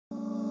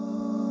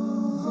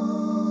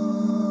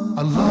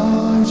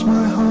Allah is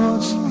my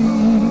heart's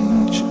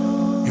speech,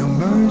 your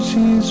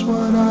mercy is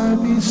what I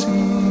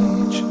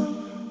beseech.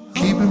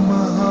 Keep in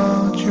my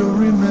heart your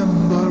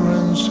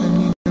remembrance, and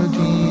in your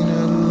deen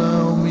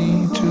allow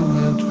me to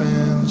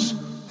advance.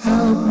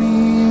 Help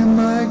me in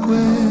my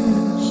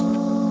quest,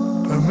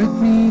 permit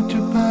me to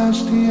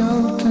pass the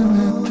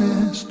ultimate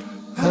test.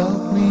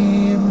 Help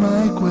me in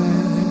my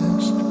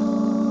quest,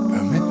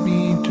 permit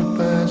me to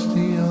pass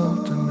the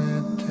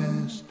ultimate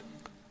test.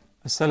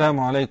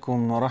 Assalamu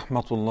alaikum wa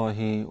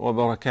rahmatullahi wa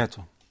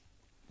barakatuh.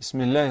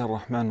 Bismillahir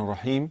Rahmanir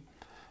Rahim.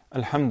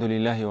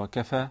 Alhamdulillahi wa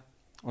kafa.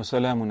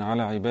 وسلام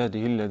على عباده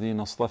الذين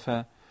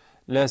اصطفى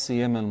لا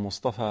سيما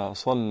المصطفى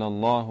صلى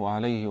الله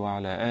عليه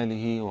وعلى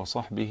آله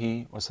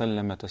وصحبه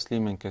وسلم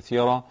تسليما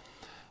كثيرا.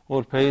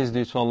 All praise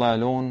due to Allah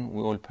alone,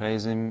 we all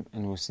praise Him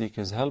and we seek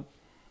His help.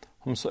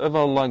 Whomsoever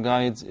Allah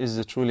guides is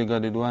the truly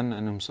guided one,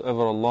 and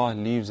whomsoever Allah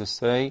leaves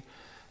astray,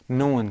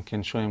 no one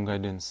can show him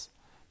guidance.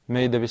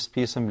 May the best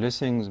peace and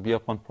blessings be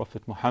upon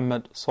Prophet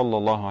Muhammad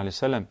sallallahu alaihi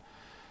wasallam.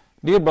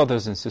 Dear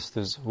brothers and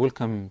sisters,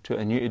 welcome to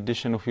a new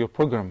edition of your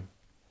program,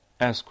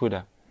 Ask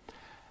Huda.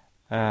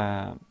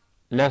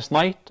 Last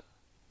night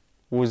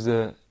was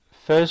the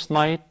first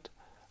night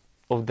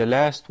of the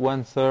last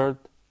 1/3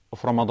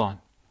 of Ramadan,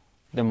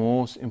 the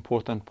most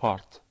important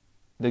part,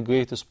 the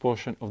greatest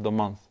portion of the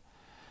month,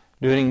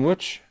 during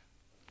which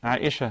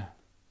Aisha,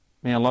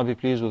 may Allah be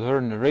pleased with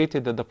her,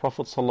 narrated that the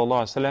Prophet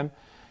ﷺ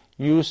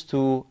used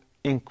to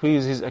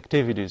increase his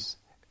activities,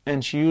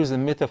 and she used a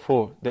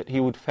metaphor that he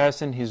would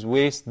fasten his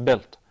waist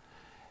belt,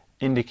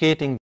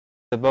 indicating that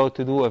he was about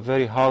to do a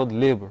very hard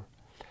labor,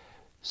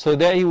 so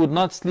that he would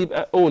not sleep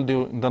at all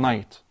during the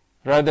night.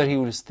 Rather, he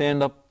would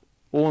stand up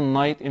all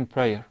night in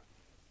prayer.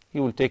 He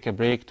would take a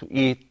break to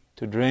eat,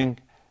 to drink,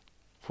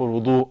 for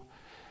wudu.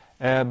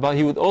 But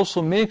he would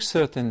also make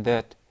certain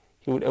that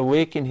he would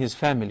awaken his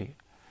family.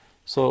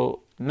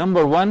 So,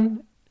 number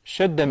one,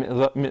 شد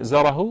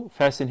مئزره,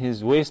 fasten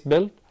his waist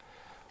belt.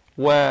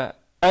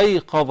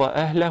 وأيقظ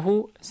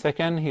أهله,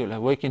 second, he will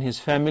awaken his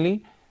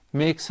family,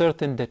 make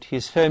certain that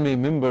his family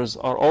members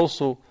are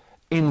also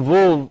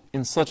involved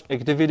in such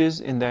activities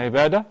in the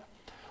ibadah.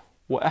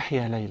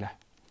 وأحيا ليلة,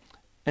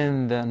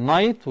 and the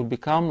night will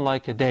become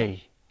like a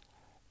day.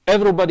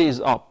 Everybody is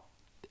up,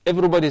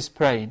 everybody is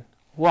praying.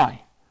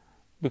 Why?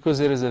 Because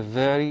there is a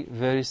very,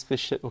 very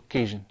special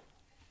occasion.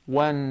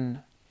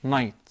 One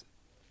night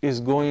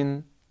is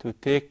going to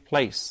take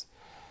place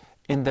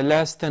in the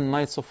last 10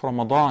 nights of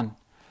Ramadan.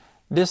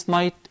 This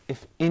night,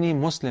 if any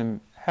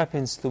Muslim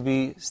happens to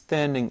be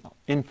standing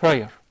in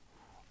prayer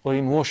or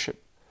in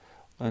worship,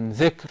 in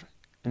dhikr,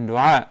 in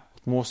dua,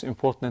 most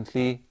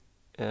importantly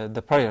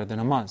the prayer, the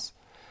namaz,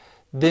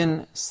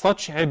 then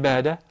such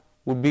ibadah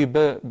will be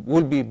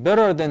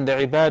better than the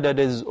ibadah that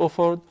is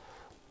offered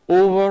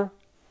over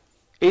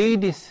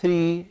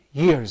 83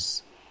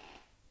 years.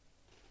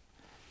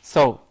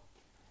 So,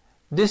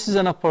 this is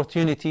an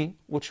opportunity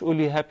which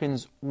only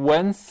happens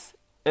once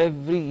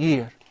every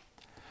year.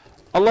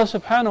 Allah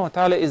subhanahu wa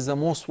ta'ala is the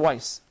most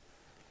wise.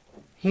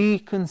 He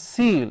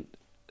concealed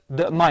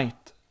the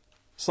night.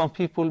 Some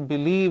people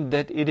believe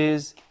that it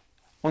is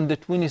on the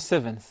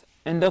 27th,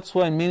 and that's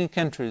why in many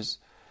countries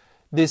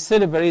they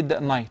celebrate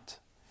that night,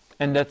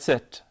 and that's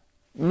it.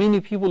 Many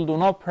people do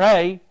not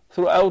pray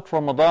throughout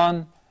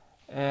Ramadan,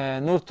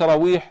 nor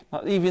Taraweeh,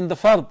 not even the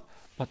Fard,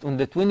 but on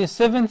the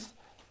 27th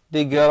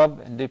they get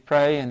up and they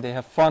pray and they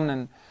have fun.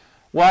 And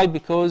why?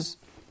 Because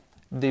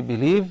they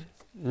believe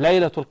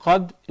Laylatul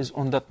Qadr is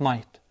on that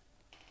night.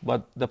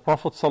 But the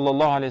Prophet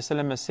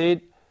ﷺ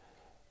said,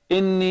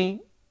 إِنِّي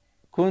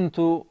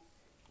كُنْتُ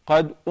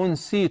قَدْ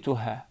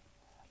أُنْسِيتُهَا,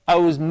 I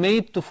was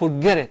made to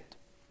forget it,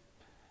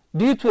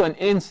 due to an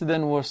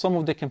incident where some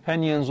of the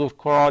companions were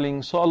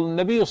quarreling. So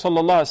Nabi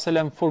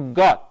ﷺ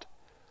forgot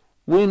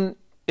when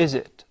is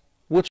it,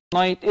 which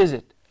night is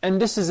it.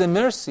 And this is a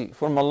mercy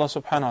from Allah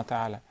subhanahu wa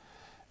ta'ala.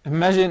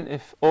 Imagine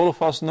if all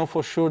of us know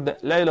for sure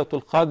that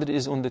Laylatul Qadr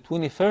is on the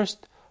 21st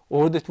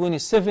or the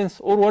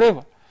 27th or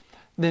whatever.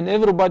 Then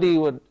everybody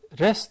would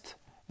rest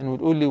and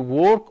would only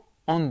work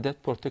on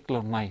that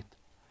particular night.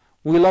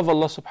 We love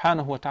Allah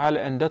subhanahu wa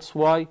ta'ala, and that's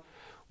why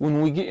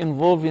when we get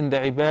involved in the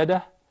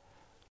ibadah,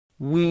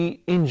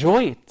 we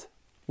enjoy it.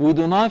 We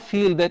do not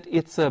feel that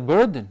it's a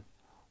burden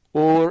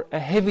or a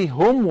heavy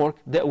homework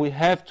that we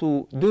have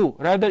to do.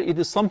 Rather, it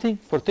is something,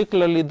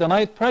 particularly the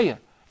night prayer.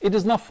 It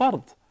is not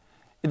fard.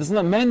 It is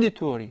not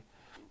mandatory.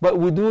 But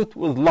we do it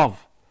with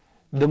love.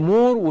 The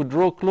more we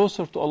draw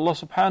closer to Allah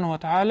subhanahu wa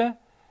ta'ala,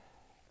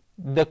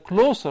 the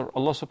closer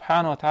Allah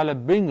subhanahu wa ta'ala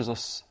brings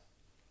us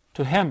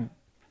to Him.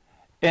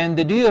 And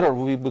the dearer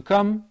we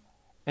become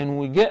and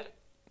we get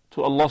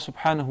to Allah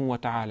subhanahu wa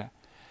ta'ala.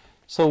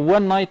 So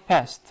one night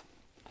passed.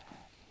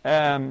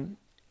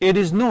 It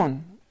is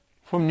known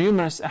from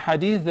numerous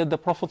ahadith that the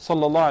Prophet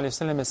sallallahu alaihi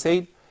wasallam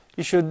said,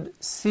 you should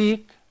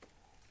seek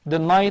the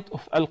night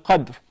of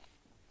Al-Qadr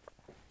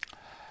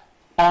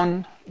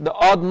on the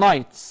odd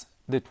nights,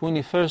 the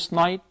 21st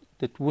night,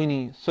 the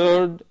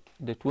 23rd,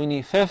 the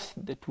 25th,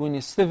 the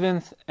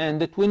 27th, and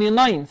the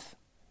 29th.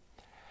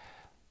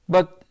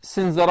 But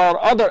since there are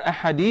other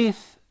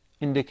ahadith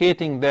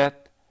indicating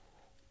that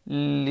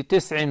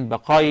لتسع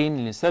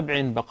بقين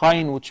لسبع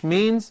بقين, which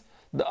means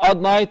the odd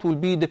night will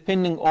be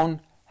depending on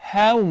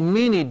how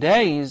many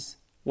days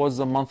was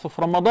the month of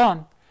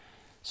Ramadan.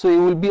 So it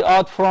will be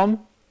odd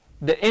from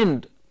the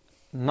end,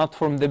 not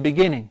from the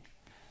beginning.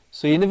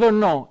 So you never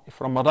know if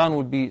Ramadan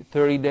will be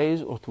 30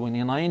 days or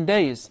 29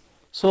 days.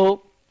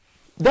 So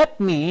that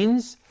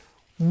means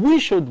we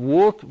should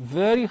work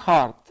very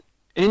hard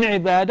in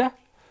ibadah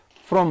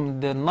from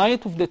the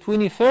night of the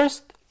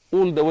 21st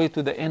all the way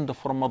to the end of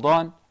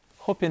Ramadan,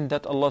 hoping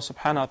that Allah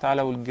subhanahu wa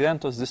ta'ala will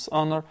grant us this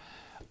honor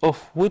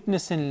of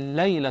witnessing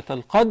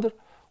Laylatul Qadr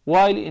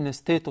while in a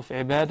state of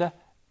ibadah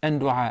and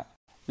dua.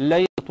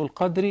 Laylatul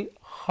Qadr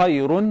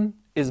khayrun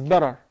is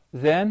better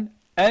than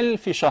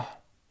alf shahr,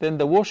 than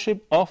the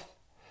worship of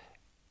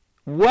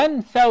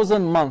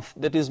 1,000 months,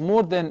 that is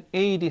more than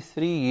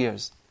 83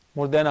 years,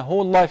 more than a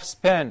whole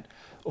lifespan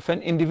of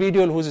an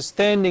individual who is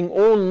standing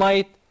all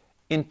night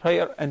in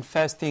prayer and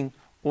fasting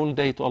all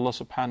day to Allah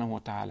subhanahu wa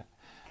ta'ala.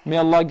 May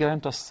Allah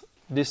grant us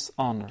this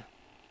honor.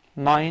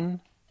 9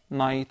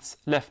 nights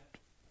left,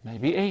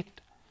 maybe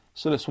 8.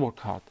 So let's work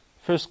hard.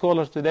 First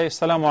caller today,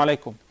 Assalamu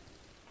alaikum.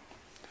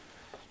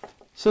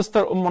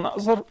 Sister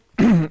Nasr,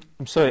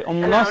 I'm sorry,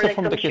 Nasr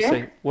from the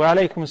Kisay. Wa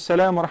alaikum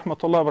assalam wa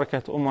rahmatullahi wa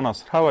barakatuh.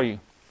 Nasr, how are you?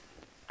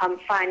 I'm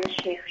fine,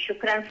 Sheikh.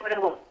 Shukran for a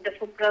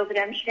wonderful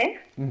program, Sheikh.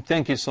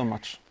 Thank you so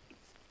much.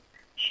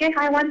 Sheikh,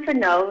 I want to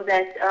know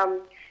that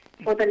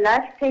for the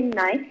last 10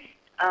 nights,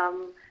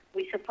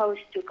 we're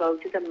supposed to go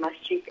to the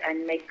masjid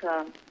and make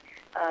a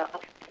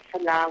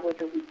salah with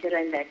the witr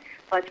and that.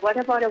 But what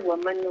about a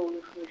woman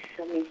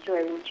who's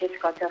menstrual, who just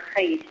got a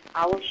haid?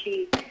 How will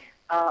she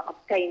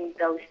obtain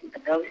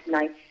those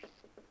nights?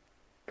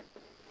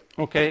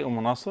 Okay,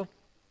 Nasr,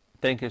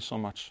 thank you so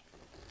much.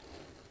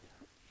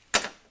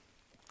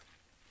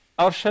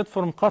 Arshad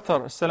from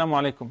Qatar, Assalamu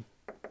alaikum.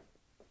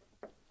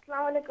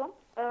 Assalamu alaikum.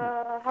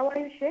 How are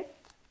you, Sheikh?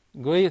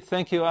 Great,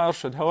 thank you,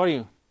 Arshad. How are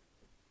you?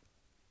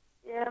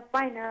 Yeah,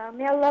 fine.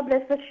 May Allah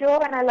bless the show,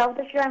 and I love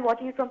the show. I'm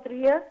watching it from 3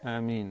 years.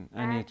 Ameen.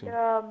 I need to.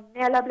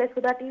 May Allah bless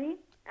Huda TV,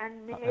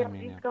 and may your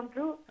dreams come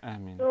true.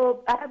 Ameen.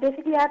 So I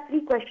basically have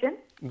 3 questions.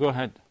 Go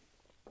ahead.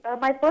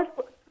 My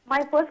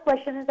first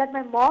question is that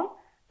my mom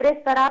prays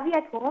Tarawih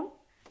at home,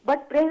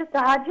 but prays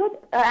Tahajjud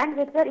and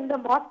Witr in the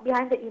mosque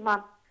behind the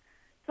Imam.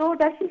 So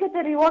does she get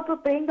the reward for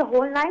praying the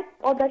whole night,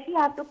 or does she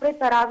have to pray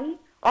Tarawih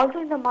also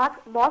in the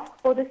mosque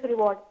for this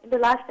reward in the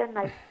last 10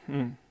 nights?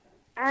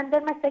 And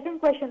then my second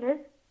question is,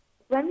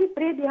 when we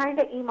pray behind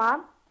the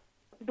Imam,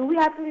 do we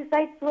have to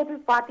recite Surah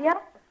Al-Fatiha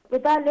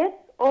with our lips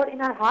or in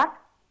our heart?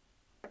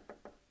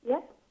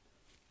 Yes?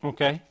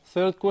 Okay.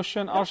 Third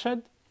question,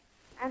 Arshad?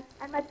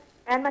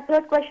 And my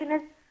third question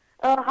is,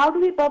 how do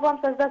we perform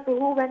Sajda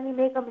Suhu when we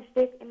make a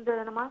mistake in the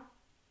namaz?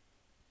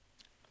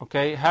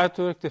 Okay, how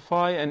to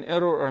rectify an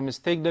error or a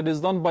mistake that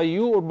is done by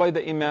you or by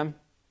the Imam?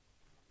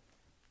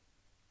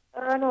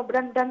 No,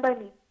 done by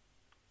me.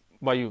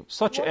 By you.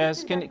 Such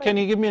as, can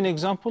you give me an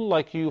example,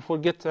 like you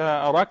forget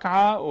a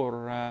rak'ah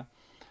or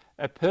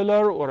a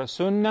pillar or a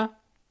sunnah?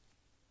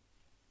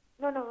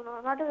 No,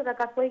 not a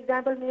rak'ah. For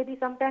example, maybe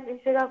sometimes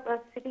instead of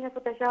sitting for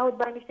tashahud,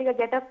 by mistake I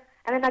get up,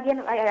 and then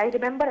again I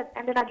remember,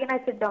 and then again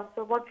I sit down.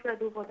 So what should I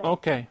do for that?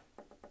 Okay.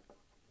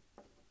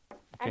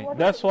 Okay,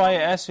 that's why I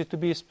asked you to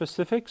be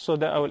specific, so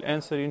that I will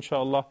answer you,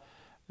 inshallah,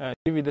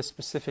 give you the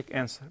specific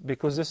answer,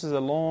 because this is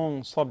a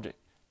long subject,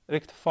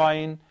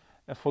 rectifying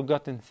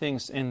forgotten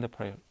things in the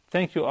prayer.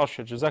 Thank you,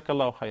 Arshad.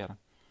 Jazakallahu khairan.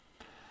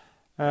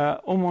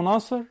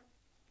 Nasr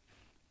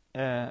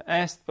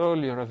asked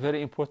earlier a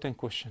very important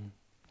question.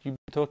 You've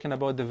been talking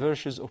about the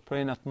verses of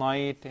praying at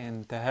night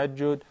and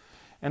tahajjud,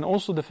 and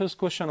also the first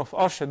question of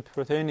Arshad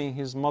pertaining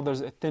his mother's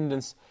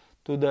attendance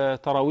to the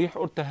tarawih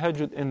or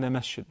tahajjud in the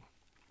masjid.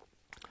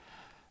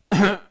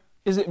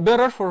 Is it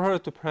better for her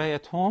to pray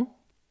at home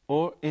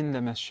or in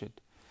the masjid?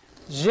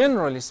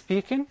 Generally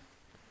speaking,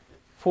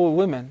 for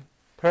women,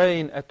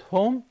 praying at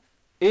home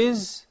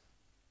is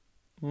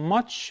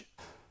much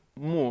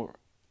more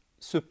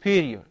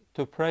superior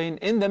to praying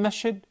in the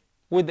masjid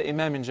with the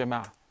imam in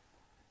jama'ah,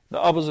 the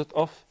opposite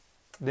of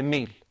the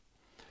male.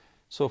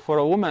 So for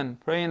a woman,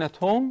 praying at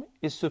home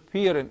is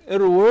superior in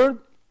every word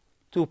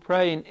to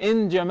praying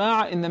in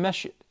jama'ah in the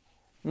masjid,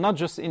 not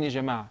just any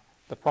jama'ah.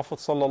 The Prophet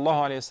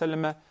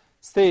ﷺ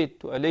said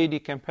to a lady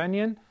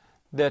companion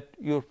that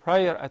your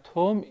prayer at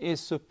home is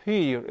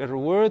superior in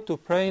reward to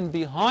praying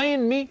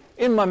behind me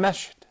in my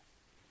masjid.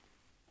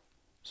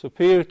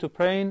 Superior to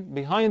praying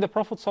behind the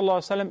Prophet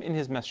ﷺ in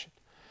his masjid.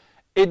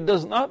 It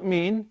does not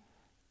mean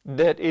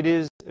that it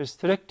is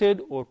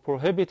restricted or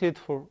prohibited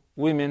for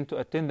women to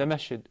attend the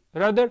masjid.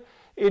 Rather,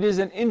 it is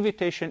an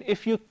invitation.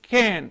 If you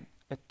can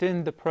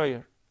attend the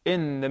prayer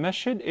in the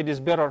masjid, it is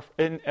better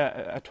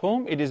at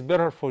home, it is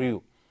better for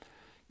you.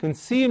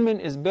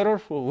 Concealment is better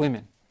for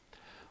women.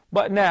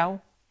 But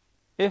now,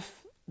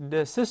 if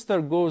the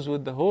sister goes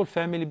with the whole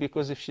family,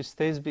 because if she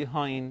stays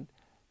behind,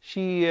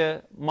 she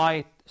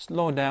might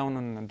slow down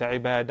on the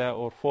ibadah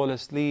or fall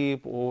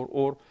asleep,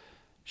 or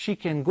she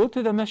can go to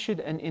the masjid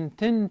and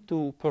intend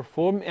to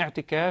perform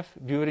i'tikaf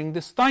during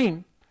this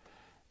time.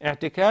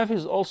 I'tikaf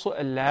is also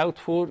allowed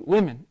for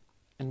women.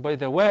 And by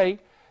the way,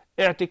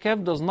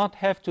 i'tikaf does not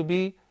have to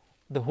be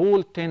the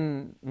whole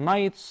 10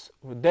 nights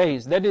or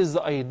days. That is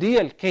the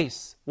ideal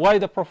case. Why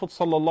the Prophet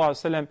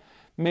ﷺ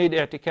made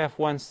i'tikaf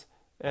once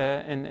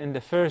in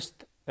the first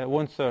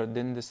 1/3,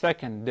 then the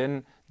second,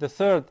 then the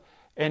third,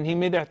 and he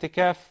made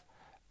i'tikaf.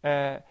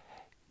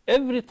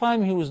 Every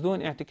time he was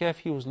doing i'tikaf,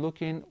 he was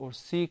looking or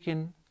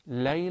seeking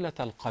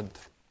Laylatul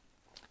Qadr.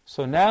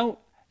 So now,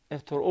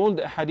 after all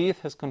the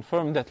hadith has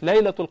confirmed that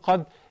Laylatul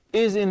Qadr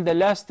is in the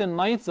last 10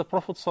 nights, the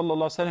Prophet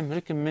ﷺ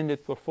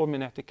recommended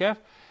performing i'tikaf,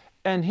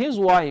 and his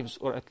wives,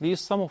 or at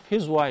least some of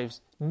his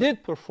wives,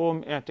 did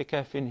perform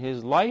i'tikaf in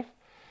his life,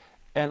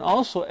 and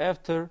also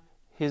after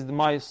his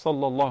demise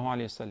sallallahu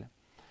alayhi wasallam.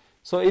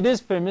 So it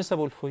is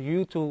permissible for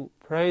you to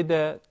pray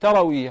the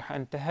Taraweeh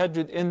and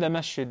Tahajjud in the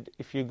masjid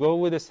if you go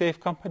with a safe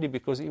company,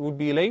 because it would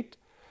be late,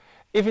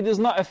 if it is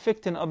not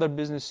affecting other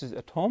businesses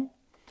at home.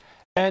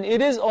 And it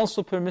is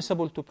also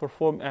permissible to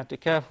perform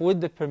i'tikaf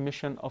with the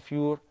permission of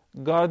your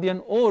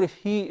guardian, or if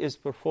he is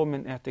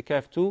performing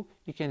i'tikaf too,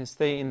 you can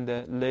stay in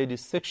the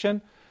ladies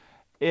section.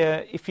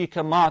 If you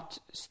cannot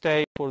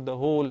stay for the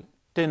whole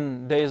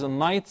 10 days and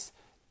nights,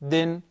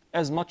 then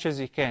as much as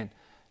you can.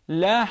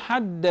 لا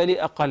حد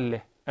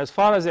لأقله. As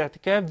far as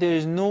i'tikaf, there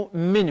is no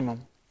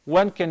minimum.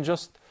 One can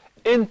just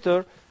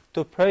enter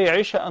to pray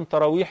Isha and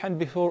Taraweeh, and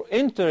before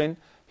entering,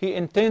 he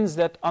intends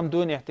that I'm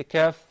doing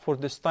i'tikaf for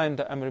this time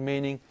that I'm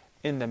remaining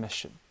in the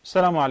masjid.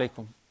 Assalamu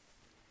alaikum.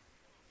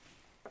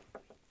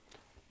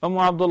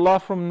 Abdullah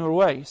from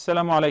Norway.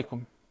 Assalamu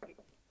alaikum.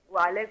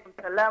 Wa alaikum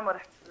salam wa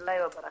rahmatullahi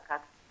wa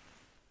barakatuh.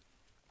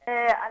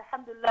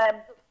 Alhamdulillah,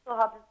 I'm so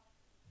happy.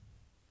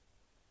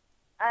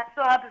 I'm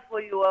so happy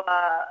for you.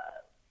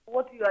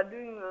 What you are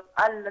doing,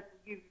 Allah to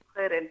give you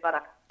khair and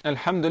barakah.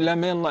 Alhamdulillah,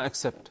 may Allah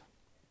accept.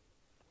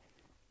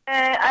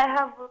 I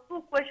have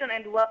 2 questions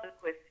and 1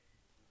 request.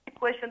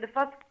 The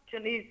first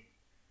question is,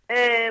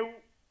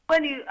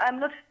 I'm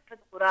not the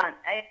Quran,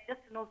 I just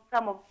know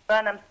some of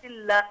Quran. I'm still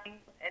learning,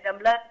 and I'm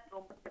learning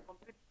from the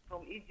computer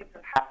from Egypt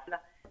and Hafla.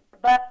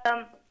 But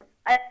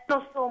I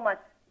know so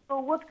much. So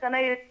what can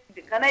I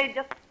do? Can I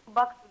just go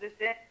back to the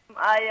same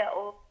ayah,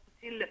 or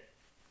still,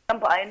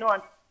 I know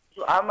and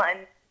to Amma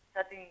and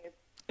starting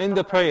in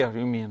the prayer,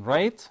 you mean,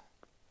 right?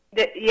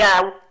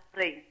 Yeah,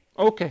 pray.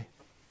 Okay,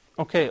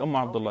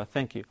 Abdullah,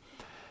 thank you.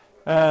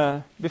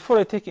 Before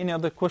I take any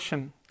other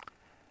question,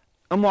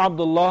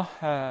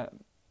 Abdullah,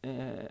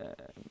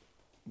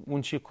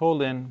 when she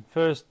called in,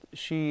 first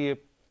she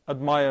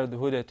admired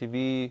Huda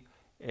TV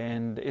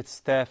and its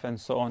staff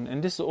and so on,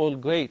 and this is all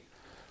great,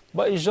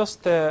 but it's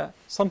just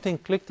something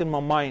clicked in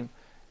my mind.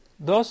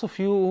 Those of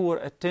you who were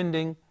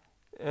attending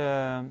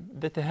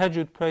the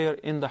Tahajjud prayer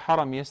in the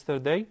Haram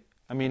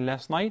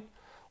last night,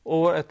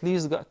 or at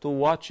least got to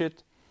watch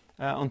it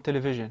on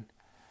television.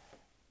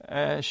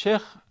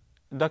 Sheikh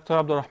Dr.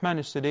 Abdul Rahman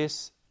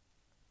Sudais,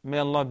 may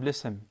Allah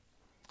bless him,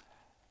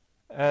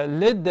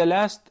 led the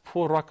last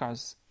 4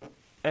 rak'ahs,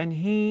 and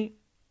he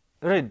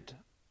read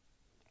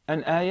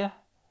an ayah,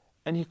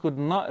 and he could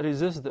not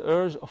resist the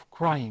urge of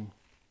crying.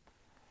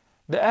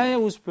 The ayah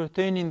was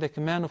pertaining the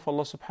command of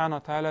Allah subhanahu wa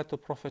ta'ala to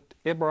Prophet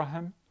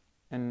Abraham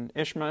and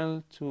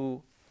Ishmael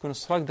to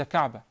construct the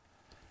Kaaba.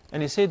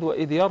 And he said,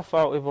 وَإِذْ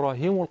يَرْفَعُ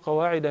إِبْرَاهِيمُ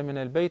الْقَوَاعِدَ مِنَ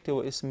الْبَيْتِ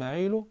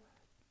وَإِسْمَعِيلُ.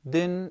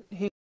 Then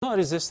he could not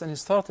resist and he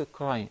started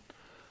crying.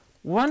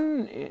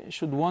 One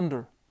should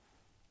wonder,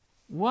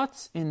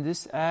 what's in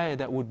this ayah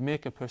that would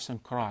make a person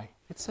cry?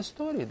 It's a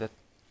story that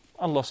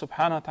Allah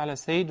subhanahu wa ta'ala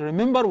said.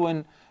 Remember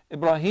when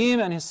Ibrahim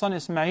and his son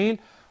Ismail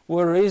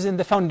were raising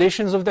the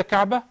foundations of the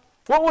Kaaba?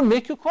 What would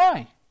make you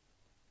cry?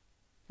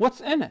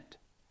 What's in it?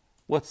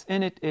 What's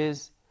in it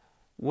is,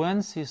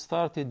 once he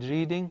started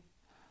reading,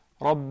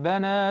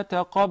 رَبَّنَا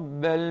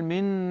تَقَبَّلْ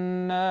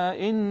مِنَّا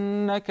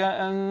إِنَّكَ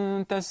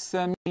أَنْتَ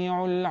السَّمِيعُ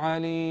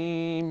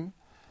الْعَلِيمُ.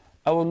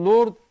 Our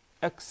Lord,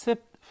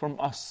 accept from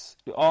us.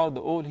 You are the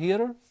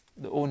all-hearer,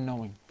 the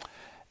all-knowing.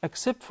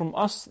 Accept from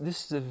us,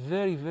 this is a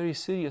very, very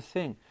serious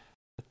thing.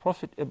 The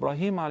Prophet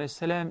Ibrahim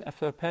a.s.,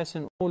 after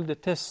passing all the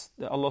tests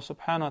that Allah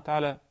subhanahu wa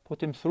ta'ala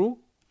put him through,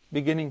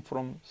 beginning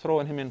from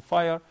throwing him in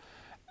fire,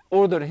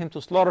 ordered him to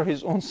slaughter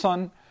his own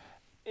son,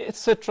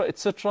 etc.,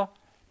 etc.,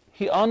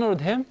 he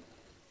honored him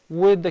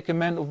with the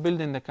command of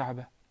building the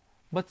Kaaba.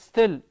 But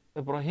still,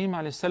 Ibrahim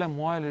a.s.,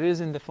 while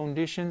raising the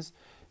foundations,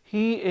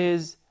 he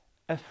is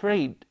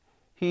afraid.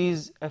 He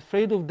is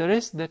afraid of the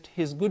risk that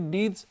his good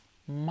deeds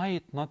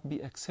might not be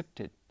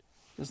accepted.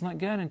 It's not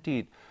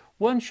guaranteed.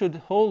 One should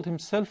hold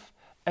himself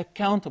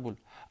accountable.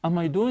 Am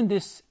I doing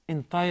this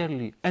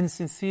entirely and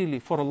sincerely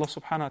for Allah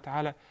subhanahu wa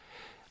ta'ala?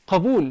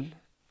 Qabul,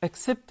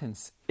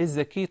 acceptance, is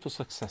the key to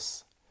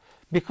success.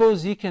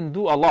 Because you can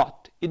do a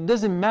lot. It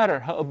doesn't matter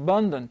how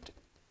abundant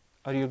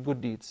are your good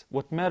deeds.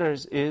 What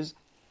matters is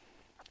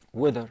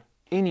whether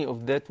any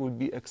of that will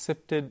be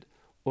accepted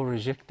or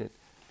rejected.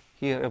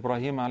 Here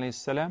Ibrahim alayhi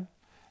salam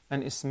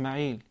and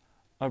Ismail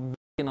are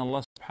begging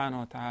Allah subhanahu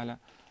wa ta'ala,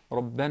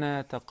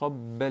 ربنا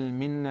تقبل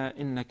منا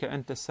إنك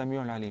أنت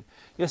السميع العليم.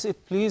 Yes,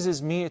 it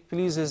pleases me, it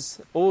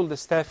pleases all the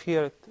staff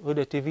here at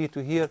Huda TV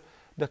to hear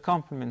the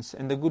compliments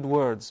and the good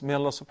words. May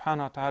Allah subhanahu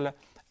wa ta'ala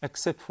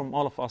accept from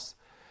all of us.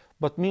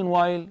 But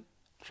meanwhile,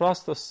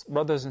 trust us,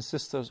 brothers and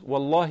sisters,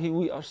 wallahi,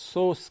 we are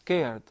so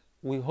scared.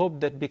 We hope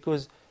that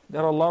because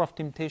there are a lot of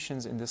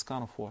temptations in this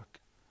kind of work.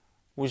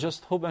 We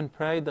just hope and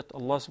pray that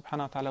Allah subhanahu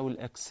wa ta'ala will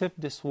accept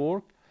this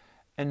work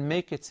and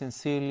make it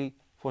sincerely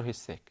for His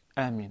sake.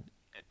 Ameen.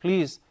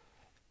 Please,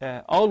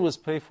 always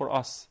pray for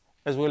us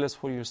as well as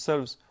for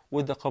yourselves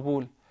with the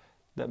qabul,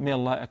 that may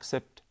Allah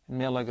accept and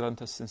may Allah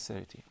grant us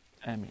sincerity.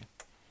 Ameen.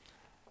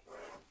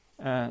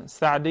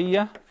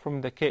 Saadiyya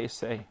from the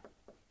KSA.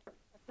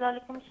 Assalamu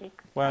alaikum,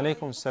 Sheikh. Wa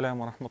alaikum assalam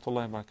wa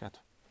rahmatullahi wa barakatuh.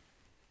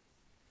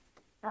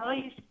 How are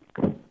you,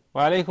 Sheikh?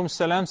 Wa alaikum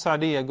assalam,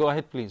 Saadiyya. Go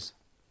ahead, please.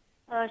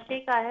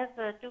 Sheikh, I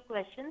have two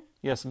questions.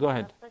 Yes, go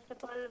ahead. First of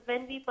all,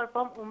 when we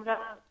perform Umrah,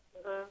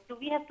 do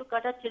we have to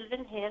cut our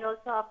children's hair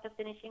also after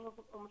finishing of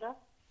Umrah?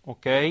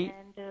 Okay.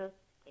 And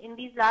in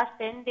these last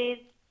 10 days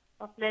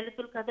of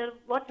Laylatul Qadr,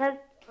 what has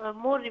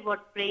more reward,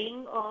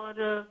 praying or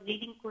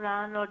reading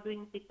Quran or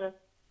doing zikr?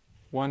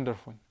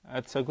 Wonderful.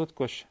 That's a good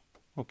question.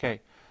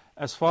 Okay.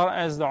 As far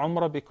as the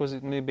Umrah, because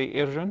it may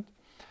be urgent,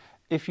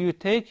 if you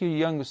take your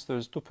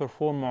youngsters to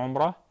perform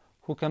Umrah,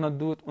 who cannot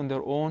do it on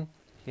their own,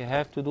 you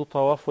have to do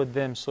tawaf with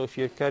them. So if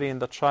you're carrying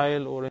the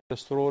child or in the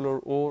stroller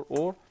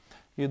or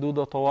you do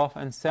the tawaf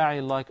and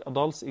sa'i like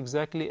adults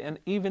exactly, and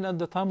even at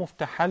the time of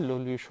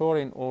tahallul, you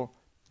shoring or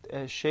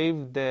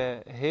shave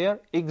the hair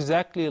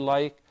exactly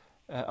like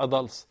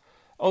adults.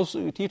 Also,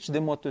 you teach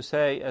them what to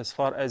say as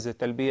far as the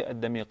talbiyah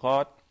at the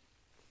miqat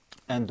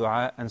and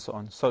dua and so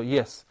on. So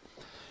yes,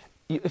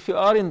 if you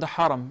are in the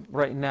haram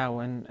right now,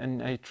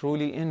 and I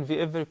truly envy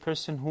every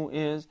person who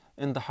is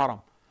in the haram,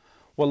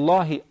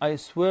 wallahi, I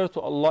swear to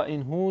Allah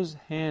in whose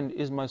hand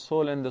is my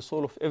soul and the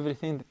soul of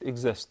everything that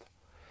exists.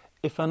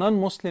 If a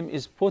non-Muslim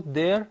is put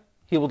there,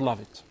 he would love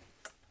it.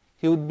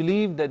 He would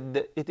believe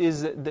that it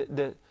is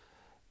the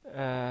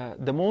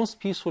most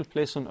peaceful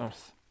place on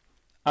earth.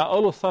 I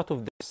always thought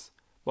of this.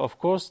 But of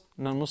course,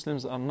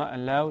 non-Muslims are not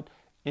allowed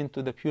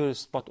into the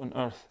purest spot on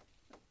earth,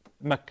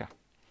 Mecca.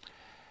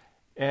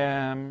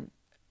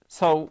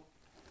 So,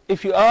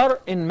 if you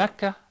are in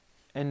Mecca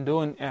and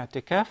doing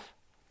i'tikaf,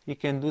 you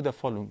can do the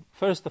following.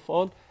 First of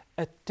all,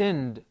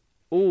 attend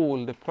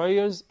all the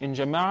prayers in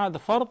Jama'ah, the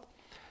Fard,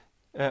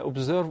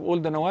 observe all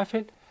the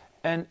Nawafil,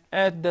 and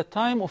at the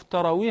time of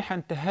Taraweeh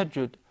and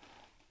Tahajjud,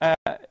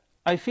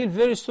 I feel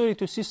very sorry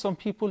to see some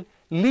people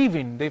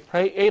leaving. They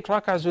pray 8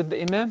 rak'ahs with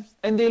the Imam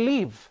and they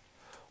leave.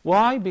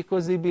 Why?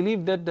 Because they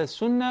believe that the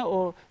Sunnah,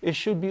 or it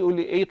should be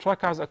only 8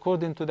 rak'ahs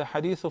according to the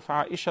hadith of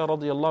Aisha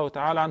radiallahu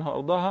ta'ala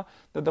anha ardaha,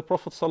 that the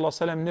Prophet sallallahu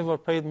alaihi wasallam never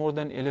prayed more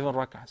than 11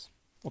 rak'ahs.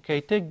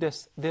 Okay, take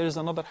this. There is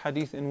another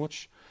hadith in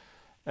which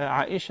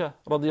Aisha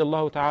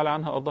radiallahu ta'ala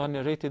anha ardaha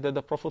narrated that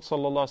the Prophet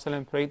sallallahu alaihi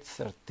wasallam prayed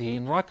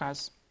 13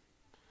 rak'ahs.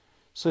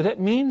 So that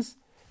means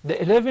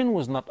the 11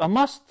 was not a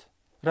must.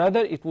 Rather,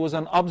 it was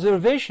an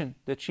observation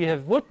that she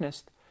have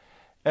witnessed.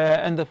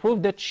 And the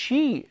proof that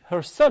she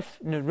herself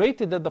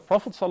narrated that the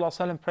Prophet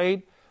ﷺ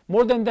prayed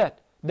more than that.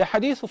 The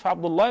hadith of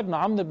Abdullah ibn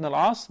Amr ibn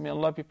al-As,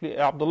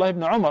 Abdullah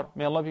ibn Umar,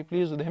 may Allah be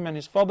pleased with him and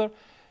his father,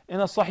 in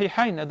a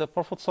Sahihain, that the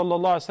Prophet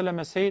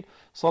ﷺ said,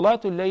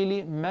 Salatul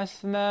Layli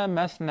Masna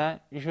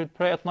Masna, you should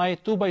pray at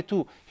night 2 by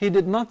 2. He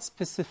did not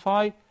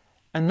specify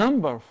a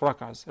number of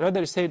rak'ahs. Rather,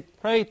 he said,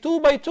 pray 2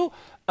 by 2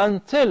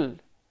 until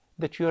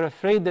that you are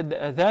afraid that the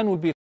adhan will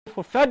be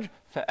for Fajr,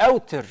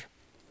 فَأَوْتِرْ.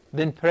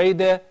 Then pray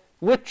the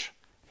witr.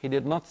 He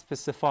did not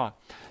specify.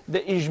 The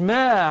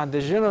ijma',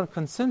 the general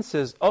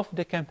consensus of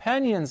the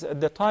companions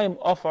at the time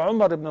of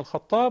Umar ibn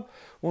al-Khattab,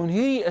 when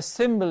he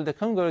assembled the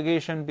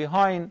congregation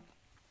behind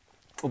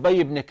Ubay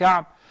ibn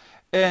Ka'b,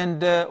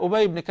 and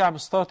Ubay ibn Ka'b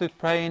started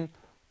praying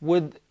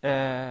with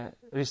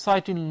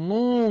reciting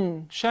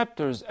long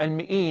chapters,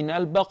 Al-Mi'in,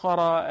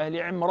 Al-Baqarah,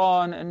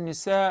 Al-Imran,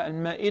 Al-Nisa,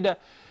 Al-Ma'idah.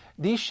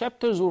 These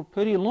chapters were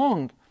pretty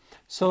long.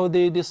 So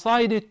they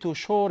decided to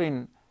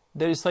shorten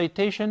the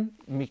recitation,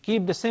 we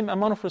keep the same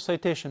amount of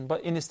recitation,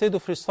 but instead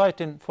of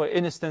reciting, for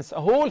instance,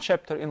 a whole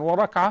chapter in 1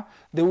 rak'ah,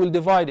 they will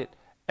divide it.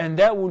 And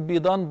that will be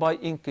done by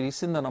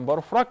increasing the number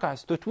of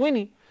rak'ahs to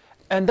 20.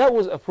 And that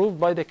was approved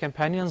by the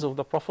companions of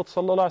the Prophet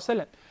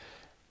ﷺ.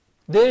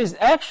 There is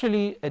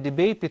actually a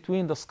debate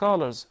between the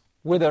scholars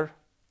whether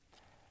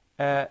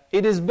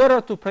it is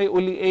better to pray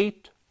only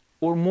 8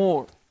 or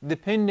more,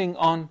 depending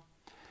on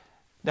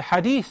the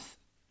hadith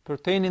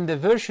pertaining the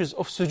virtues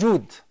of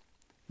sujood.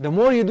 The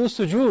more you do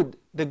sujood,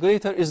 the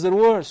greater is the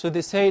reward. So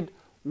they said,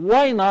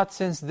 why not,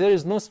 since there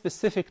is no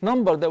specific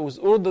number that was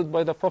ordered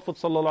by the Prophet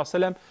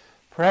ﷺ,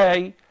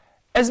 pray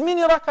as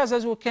many rak'ahs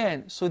as we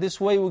can. So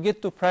this way we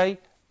get to pray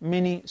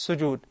many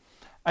sujood.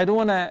 I don't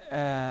want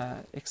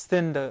to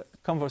extend the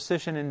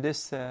conversation in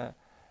this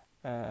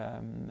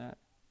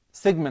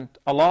segment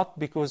a lot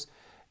because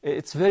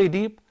it's very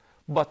deep.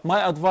 But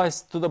my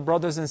advice to the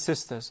brothers and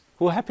sisters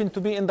who happen to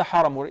be in the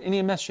haram or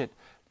any masjid,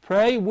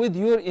 pray with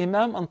your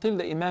imam until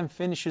the imam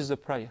finishes the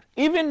prayer.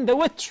 Even the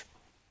witr.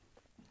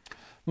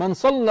 من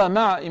صلى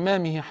مع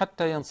إمامه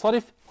حتى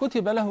ينصرف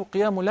كتب له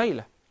قيام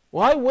ليلة.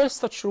 Why waste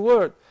such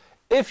reward?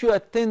 If you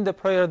attend the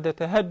prayer, the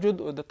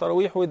tahajjud or the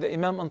tarawih with the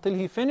imam until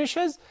he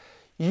finishes,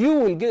 you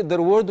will get the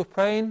reward of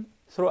praying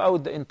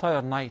throughout the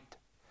entire night.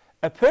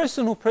 A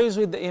person who prays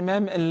with the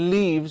imam and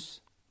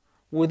leaves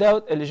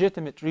without a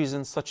legitimate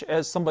reason, such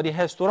as somebody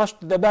has to rush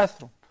to the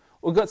bathroom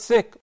or got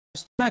sick,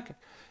 stomachache,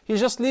 he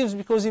just leaves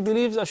because he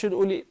believes I should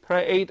only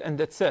pray 8 and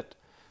that's it.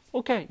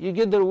 Okay, you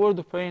get the reward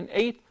of praying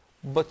 8,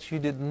 but you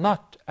did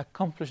not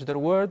accomplish the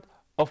reward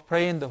of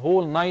praying the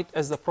whole night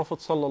as the Prophet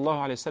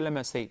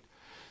ﷺ said.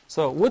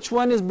 So which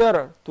one is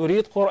better, to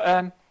read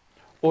Quran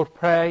or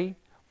pray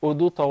or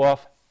do tawaf?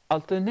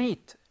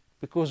 Alternate,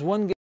 because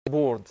one gets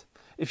bored.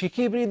 If you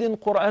keep reading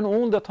Quran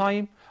all the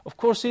time, of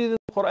course reading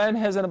the Quran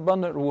has an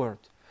abundant reward.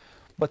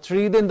 But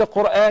reading the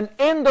Quran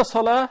in the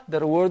Salah, the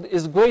reward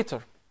is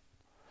greater.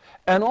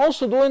 And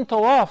also doing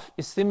tawaf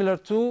is similar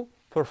to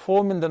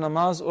performing the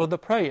namaz or the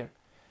prayer.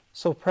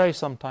 So pray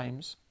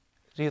sometimes.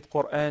 Read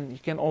Quran. You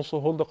can also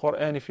hold the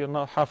Quran if you're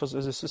not hafiz,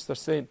 as the sister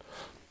said,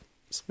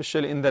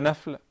 especially in the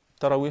nafl,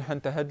 tarawih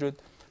and tahajjud.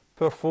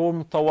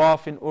 Perform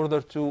tawaf in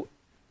order to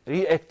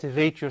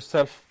reactivate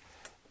yourself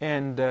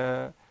and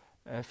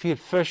feel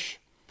fresh.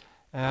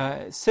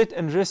 Sit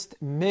and rest,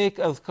 make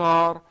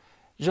adhkar.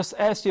 Just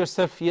ask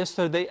yourself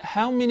yesterday,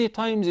 how many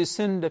times you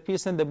send the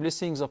peace and the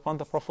blessings upon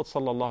the Prophet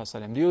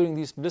ﷺ during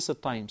these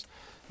blessed times?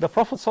 The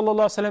Prophet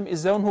ﷺ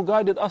is the one who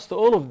guided us to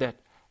all of that.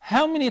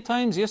 How many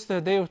times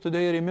yesterday or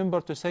today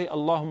remember to say,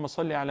 Allahumma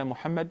salli ala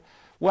Muhammad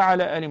wa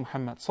ala ali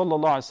Muhammad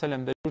sallallahu alayhi wa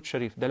sallam, the Durud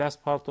Sharif, the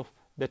last part of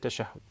the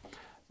tashahhud.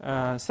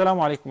 Assalamu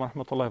alaikum wa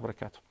rahmatullahi wa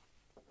barakatuh.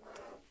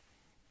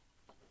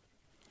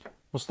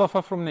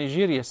 Mustafa from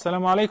Nigeria.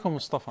 Assalamu alaikum,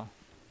 Mustafa.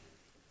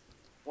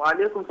 Wa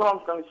alaikum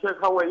salam, Sheikh.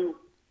 How are you?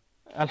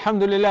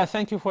 Alhamdulillah.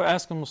 Thank you for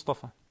asking,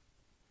 Mustafa.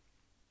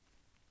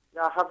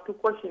 Yeah, I have two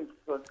questions,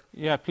 sir.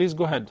 Yeah, please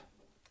go ahead.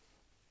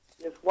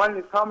 Yes, one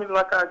is how many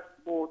rakats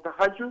for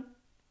tahajjud?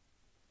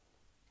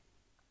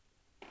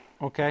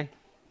 Okay.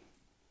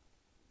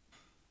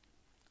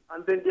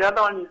 And then the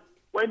other one is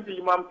when the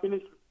Imam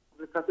finishes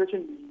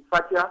recitation the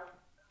Fatiha,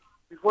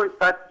 before he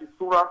starts the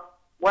surah,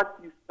 what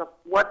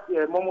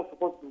Imam is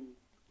supposed to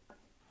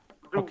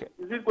do? Okay.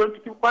 Is it going to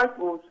keep quiet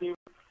or he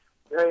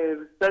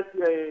recite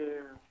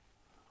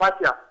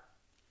Fatiha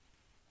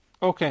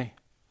Okay.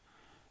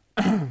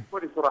 for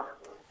the surah?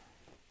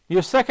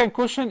 Your second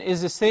question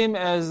is the same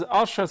as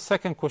Arshad's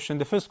second question.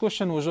 The first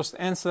question was just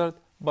answered,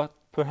 but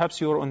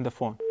perhaps you were on the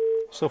phone.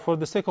 So for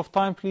the sake of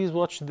time, please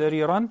watch the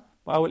rerun.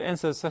 I will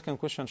answer the second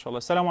question, inshallah.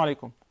 Assalamu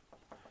alaikum.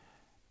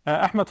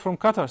 Ahmed from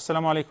Qatar.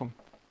 Assalamu alaikum.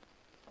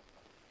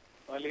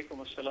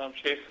 Alaikum assalam.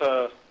 Sheikh,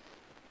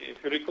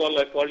 if you recall,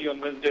 I called you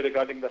on Wednesday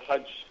regarding the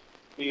Hajj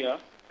here,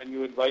 and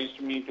you advised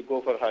me to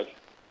go for Hajj.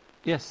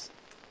 Yes.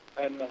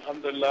 And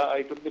alhamdulillah,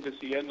 I took the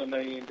decision and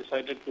I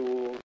decided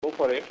to go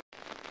for it.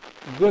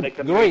 Good, I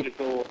conveyed great. it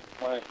to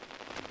my,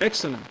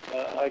 Excellent.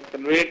 I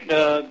conveyed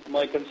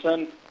my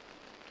concern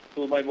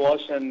to my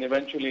boss, and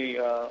eventually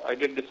I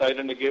did decide,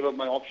 and I gave up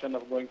my option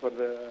of going for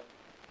the,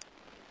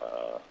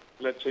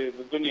 let's say,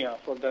 the dunya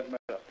for that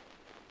matter.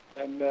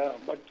 And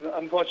but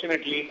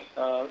unfortunately,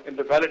 in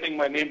the balloting,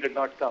 my name did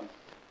not come.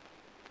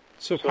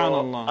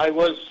 Subhanallah.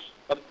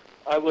 So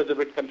I was a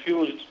bit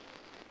confused.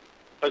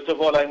 First of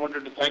all, I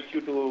wanted to thank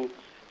you to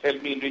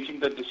help me in reaching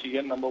that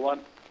decision, number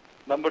one.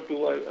 Number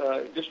two,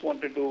 I just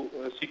wanted to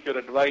seek your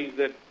advice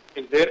that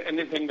is there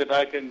anything that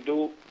I can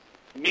do,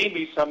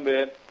 maybe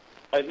somewhere.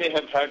 I may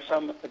have had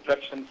some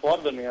attraction for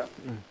dunya,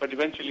 but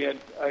eventually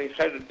I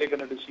had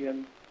taken a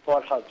decision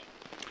for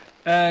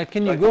Hajj.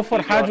 Can you go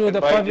for Hajj with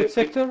the private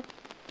sector?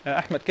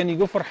 Ahmed, can you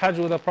go for Hajj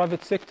with the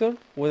private sector,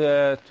 with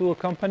a tour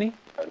company?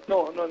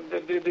 No.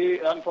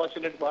 The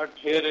unfortunate part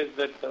here is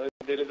that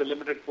there is a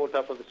limited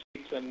quota for the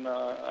seats, and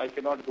I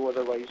cannot go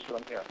otherwise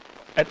from here.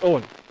 At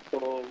all?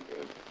 So,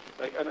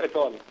 at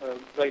all.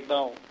 Right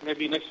now,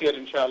 maybe next year,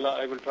 inshallah,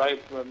 I will try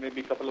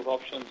maybe a couple of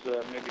options,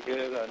 maybe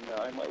here, and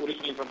I'm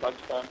originally from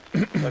Pakistan.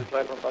 I'll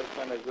try from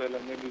Pakistan as well,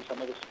 and maybe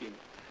some other scheme.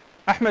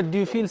 Ahmed, do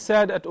you feel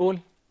sad at all?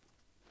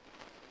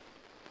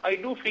 I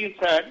do feel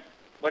sad,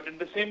 but at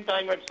the same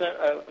time, it's,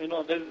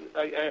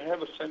 I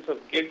have a sense of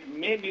guilt.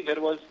 Maybe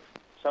there was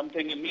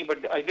something in me,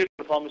 but I did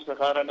perform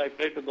istikhara, and I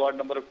prayed to God a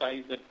number of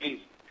times that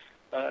please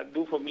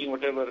do for me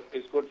whatever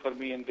is good for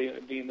me in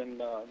deen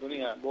and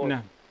dunya both.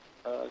 No.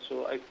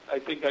 So I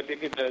think I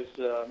take it as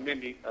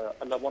maybe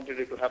Allah wanted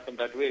it to happen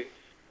that way,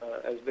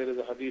 as there is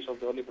a hadith of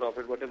the Holy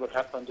Prophet, whatever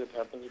happens, it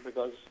happens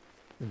because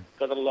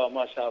Qadarullah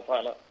ma sha'a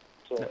fa'ala.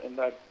 So in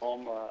that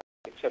form,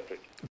 accept it.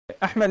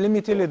 Ahmed, let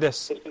me tell you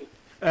this.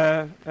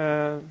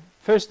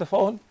 First of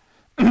all,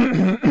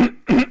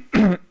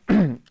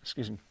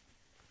 excuse me.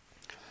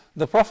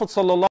 The Prophet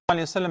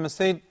ﷺ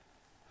said,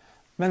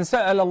 من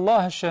سأل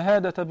الله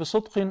الشهادة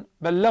بصدق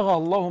بلغ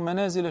الله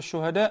منازل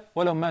الشهداء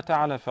ولو مات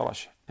على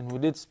فراشه. And we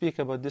did speak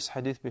about this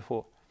hadith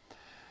before.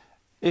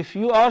 If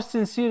you are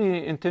sincere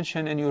in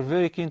intention and you're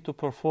very keen to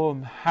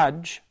perform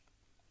Hajj,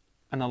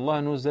 and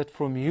Allah knows that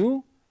from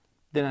you,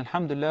 then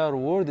alhamdulillah,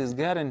 reward is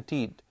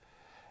guaranteed.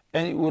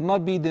 and it will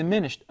not be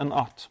diminished in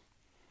art.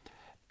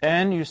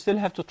 And you still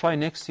have to try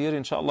next year,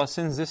 inshallah,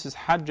 since this is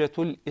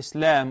Hajjatul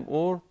Islam,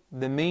 or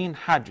the main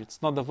Hajj.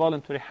 It's not the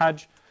voluntary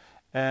Hajj,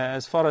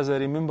 as far as I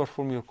remember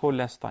from your call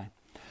last time.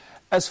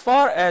 As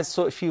far as,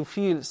 so if you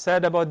feel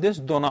sad about this,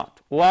 do not.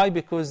 Why?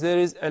 Because there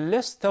is a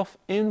list of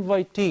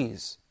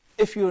invitees.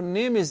 If your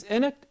name is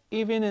in it,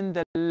 even in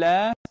the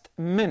last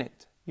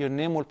minute, your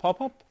name will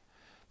pop up.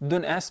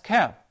 Don't ask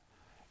how.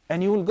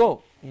 And you will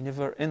go. You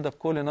never end up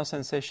calling us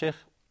and say, Sheikh,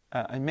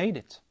 I made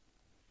it.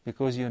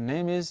 Because your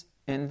name is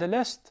in the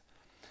list.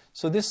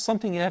 So this is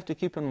something you have to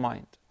keep in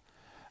mind.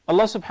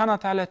 Allah subhanahu wa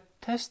ta'ala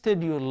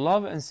tested your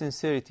love and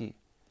sincerity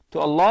to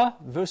Allah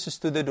versus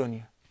to the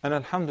dunya. And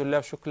alhamdulillah,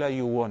 shukla,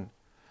 you won.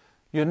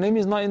 Your name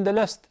is not in the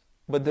list,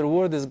 but the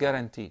reward is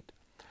guaranteed.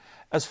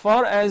 As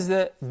far as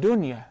the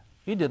dunya,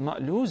 you did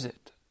not lose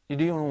it.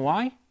 Do you know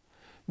why?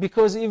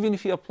 Because even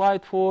if you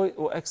applied for it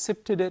or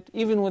accepted it,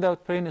 even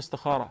without praying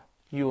istikhara,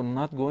 you're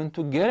not going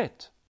to get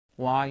it.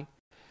 Why?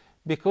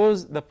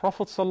 Because the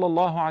Prophet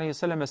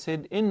ﷺ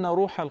said, إِنَّ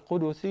رُوحَ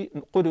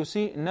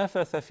الْقُدُسِ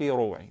نَفَثَ فِي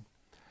رُوعِي.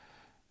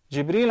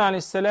 Jibreel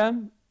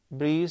ﷺ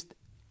breathed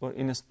or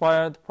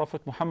inspired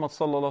Prophet Muhammad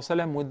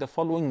ﷺ with the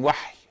following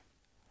wahy.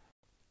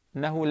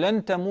 إنه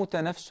لن تموت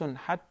نفس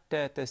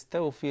حتى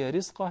تستوفي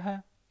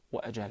رزقها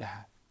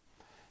وأجلها.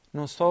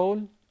 No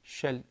soul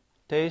shall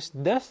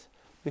taste death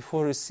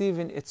before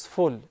receiving its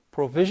full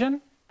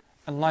provision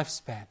and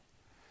lifespan.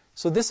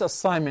 So this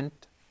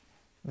assignment,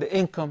 the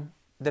income,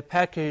 the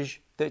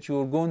package that you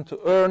are going to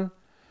earn,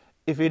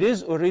 if it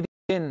is already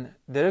in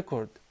the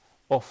record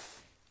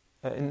of,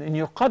 in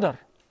your qadr,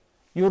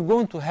 you're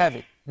going to have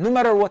it, no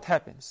matter what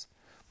happens.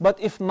 But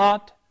if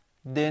not,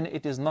 then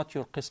it is not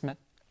your qismat,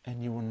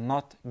 and you will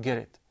not get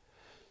it.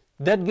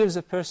 That gives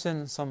a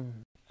person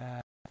some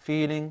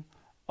feeling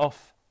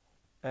of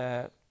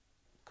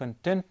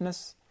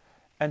contentness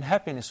and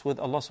happiness with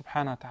Allah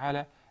subhanahu wa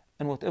ta'ala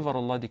and whatever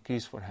Allah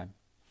decrees for him.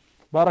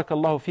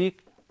 Barakallahu feek.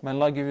 May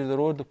Allah give you the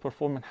road to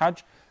perform in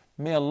Hajj.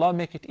 May Allah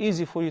make it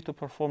easy for you to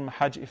perform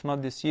Hajj, if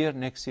not this year,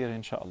 next year,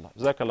 inshallah.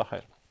 Jazakallah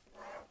khair.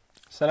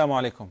 Assalamu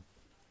alaikum.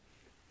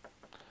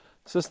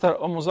 Sister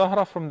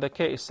Zahra from the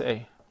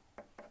KSA.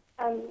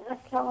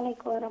 Assalamu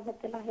alaikum wa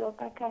rahmatullahi wa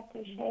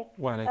barakatuh, Sheikh.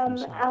 Wa alaikum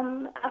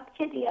salam.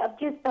 Actually, I've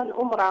just done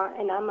Umrah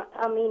and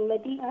I'm in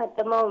Medina at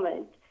the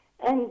moment.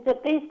 And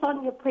based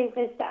on your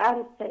previous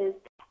answers,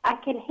 I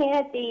can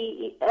hear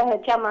the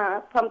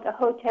Jama'ah from the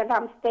hotel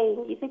I'm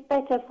staying. Is it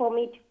better for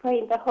me to pray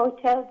in the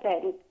hotel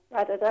then,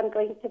 rather than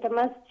going to the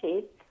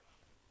masjid?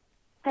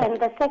 And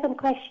the second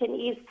question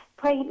is,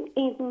 praying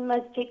in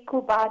Masjid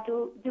Quba,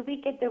 do we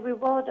get the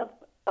reward of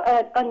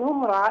an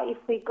Umrah if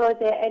we go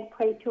there and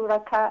pray 2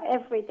 rak'ah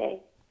every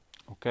day?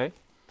 Okay.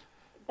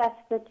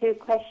 That's the 2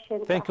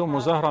 questions. Thank you,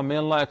 Muzahra. May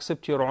Allah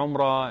accept your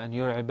Umrah and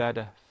your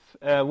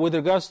Ibadah. With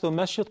regards to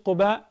Masjid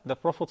Quba, the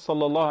Prophet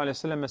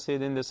ﷺ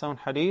said in the sound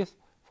hadith,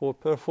 for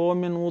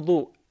performing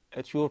wudu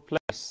at your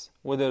place,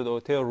 whether the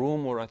hotel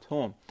room or at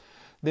home,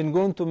 then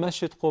going to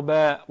Masjid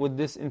Quba with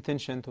this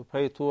intention to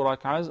pray 2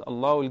 rak'ahs,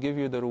 Allah will give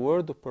you the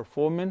reward of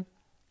performing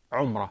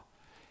Umrah.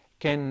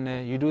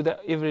 Can you do that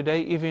every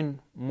day, even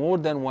more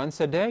than once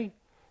a day?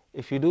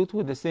 If you do it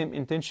with the same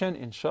intention,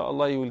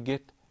 inshallah you will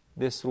get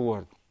this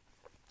reward.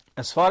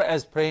 As far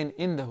as praying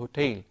in the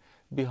hotel,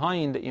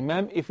 behind the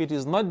Imam, if it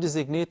is not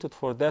designated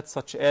for that,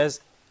 such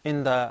as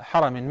in the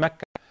Haram in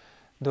Mecca,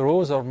 the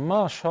rows are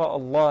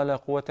mashallah la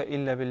quwwata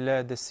illa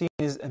billah. The scene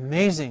is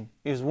amazing,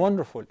 is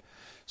wonderful.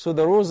 So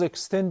the rows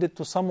extended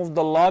to some of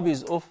the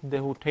lobbies of the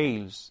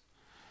hotels.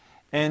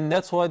 And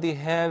that's why they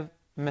have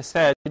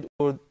masajid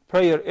or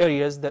prayer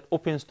areas that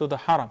opens to the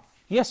Haram.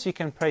 Yes, you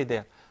can pray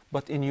there,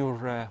 but in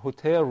your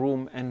hotel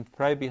room and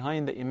pray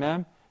behind the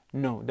Imam,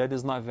 no, that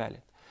is not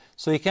valid.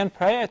 So you can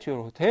pray at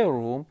your hotel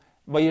room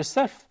by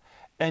yourself,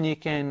 and you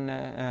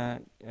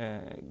can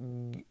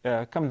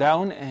come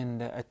down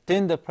and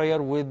attend the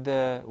prayer with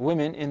the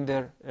women in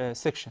their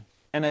section.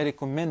 And I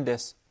recommend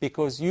this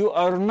because you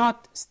are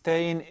not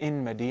staying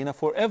in Medina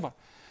forever.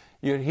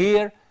 You're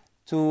here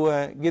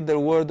to get the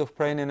word of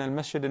praying in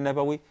Al-Masjid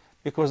Al-Nabawi,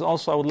 because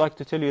also I would like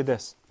to tell you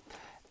this.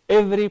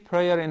 Every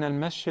prayer in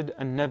Al-Masjid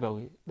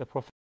Al-Nabawi, the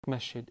Prophetic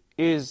Masjid,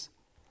 is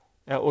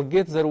or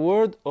gets the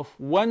word of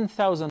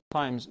 1,000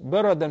 times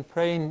better than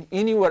praying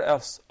anywhere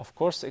else, of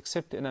course,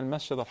 except in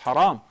Al-Masjid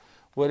Al-Haram,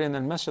 where in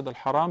Al-Masjid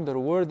Al-Haram the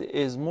word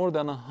is more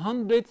than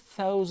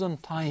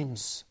 100,000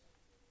 times.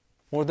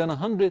 More than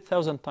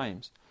 100,000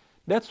 times.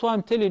 That's why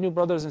I'm telling you,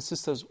 brothers and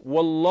sisters,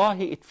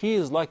 wallahi, it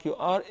feels like you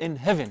are in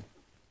heaven.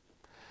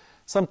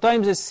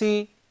 Sometimes I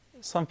see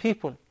some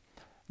people,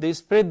 they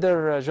spread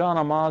their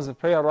janamaz and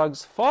prayer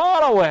rugs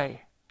far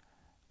away,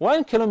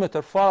 1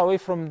 kilometer far away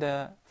from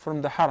the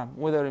Haram,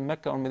 whether in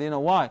Mecca or Medina.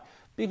 Why?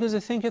 Because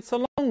they think it's a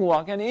long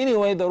walk, and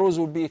anyway the rows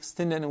will be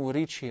extended and will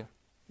reach here.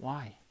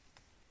 Why?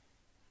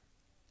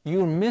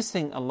 You're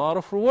missing a lot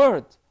of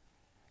reward.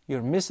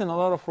 You're missing a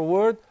lot of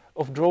reward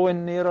of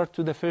drawing nearer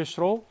to the first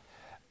row,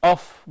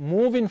 of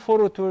moving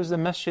forward towards the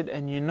masjid,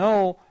 and you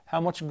know how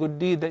much good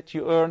deed that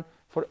you earn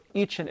for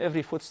each and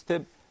every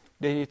footstep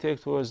that you take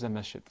towards the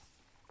masjid.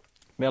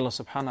 May Allah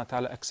subhanahu wa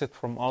ta'ala accept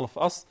from all of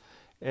us.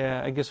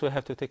 I guess we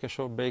have to take a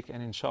short break,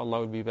 and inshallah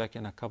we'll be back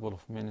in a couple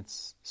of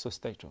minutes, so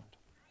stay tuned.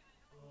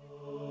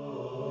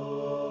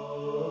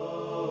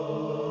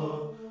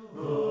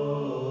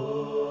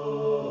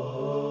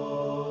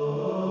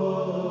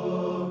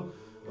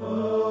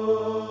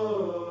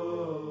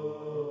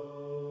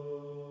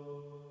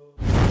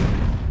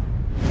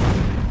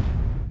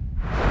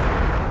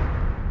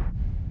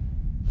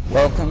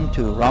 Welcome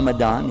to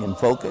Ramadan in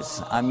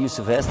Focus. I'm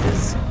Yusuf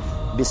Estes.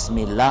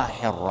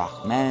 Bismillahir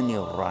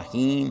Rahmanir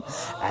Rahim.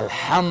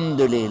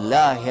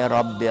 Alhamdulillahi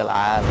Rabbil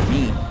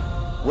Alameen.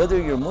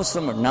 Whether you're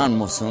Muslim or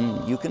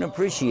non-Muslim, you can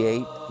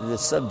appreciate the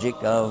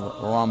subject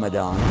of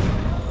Ramadan.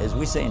 As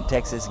we say in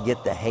Texas,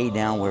 get the hay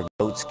down where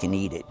goats can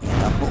eat it.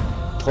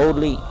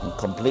 Totally and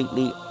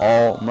completely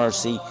all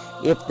mercy,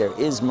 if there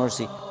is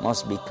mercy,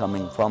 must be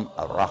coming from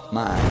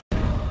Ar-Rahman.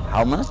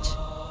 How much?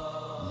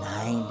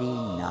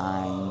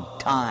 99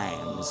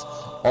 times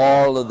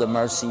all of the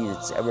mercy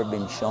that's ever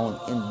been shown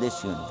in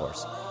this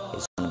universe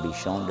is going to be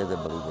shown to the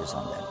believers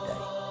on that day.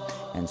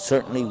 And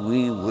certainly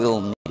we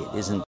will need it,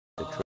 isn't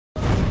the truth?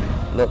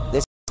 Look,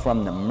 this is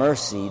from the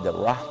mercy, the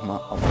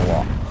rahmah of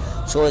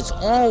Allah. So it's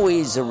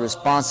always a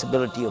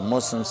responsibility of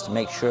Muslims to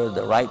make sure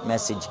the right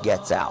message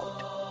gets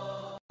out.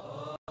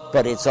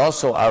 But it's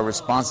also our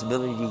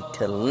responsibility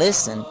to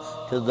listen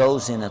to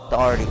those in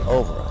authority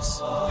over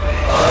us.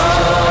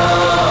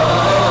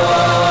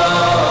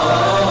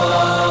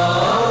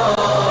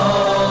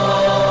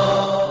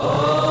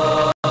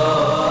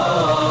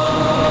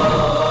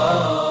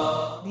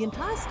 The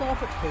entire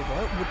staff at Huda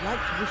would like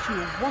to wish you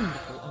a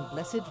wonderful and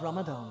blessed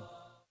Ramadan.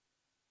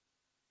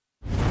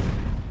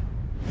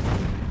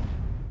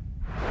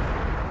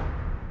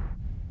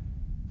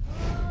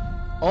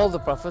 All the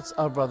prophets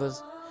are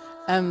brothers,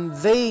 and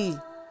they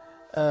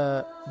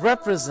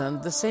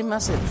represent the same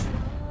message.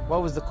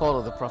 What was the call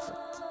of the prophet?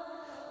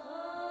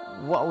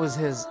 What was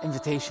his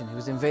invitation? He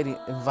was inviting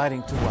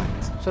to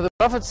what? So the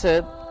prophet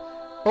said,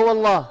 "Oh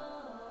Allah,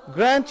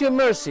 grant your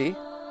mercy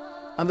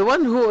on the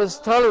one who is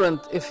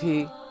tolerant if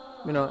he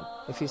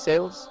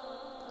sails,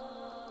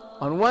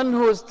 on one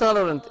who is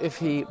tolerant if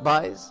he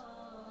buys,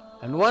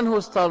 and one who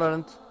is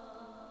tolerant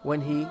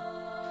when he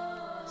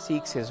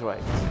seeks his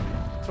rights.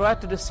 Try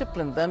to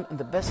discipline them in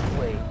the best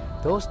way.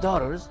 Those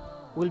daughters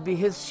will be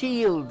his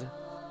shield."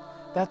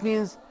 That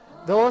means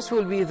those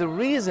will be the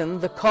reason,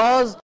 the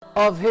cause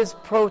of his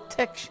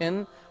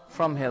protection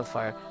from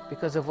hellfire.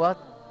 Because of what?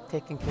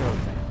 Taking care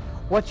of them.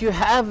 What you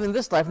have in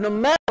this life, no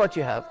matter what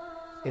you have,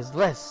 is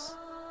less.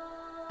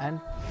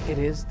 And it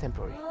is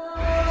temporary.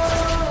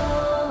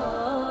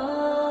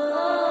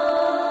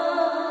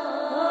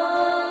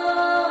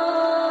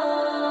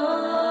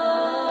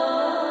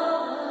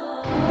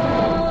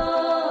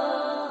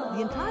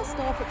 The entire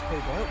staff at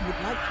Huda would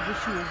like to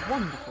wish you a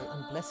wonderful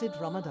and blessed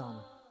Ramadan.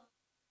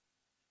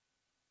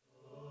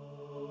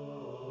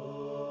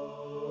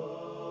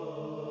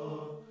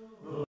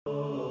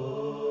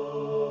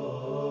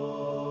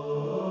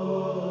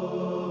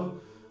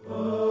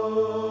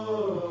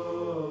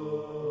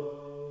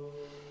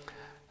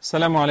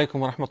 Assalamu alaikum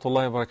wa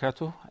rahmatullahi wa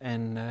barakatuh,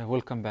 and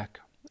welcome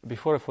back.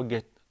 Before I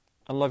forget,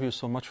 I love you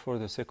so much for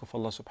the sake of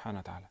Allah subhanahu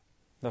wa ta'ala.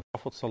 The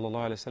Prophet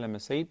sallallahu alayhi wa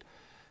sallam said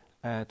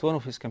to one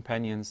of his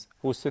companions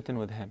who was sitting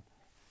with him,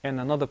 and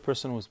another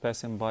person was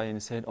passing by, and he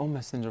said, "Oh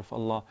Messenger of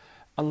Allah,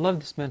 I love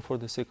this man for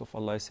the sake of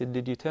Allah." I said,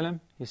 "Did you tell him?"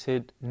 He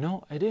said,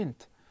 "No, I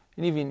didn't."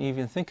 And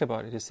even think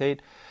about it. He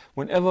said,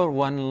 whenever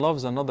one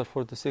loves another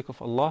for the sake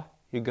of Allah,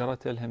 you gotta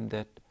tell him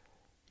that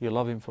you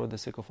love him for the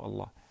sake of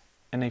Allah.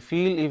 And I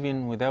feel,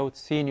 even without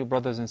seeing you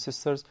brothers and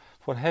sisters,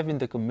 for having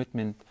the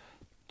commitment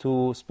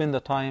to spend the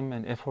time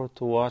and effort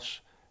to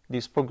watch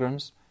these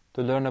programs,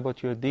 to learn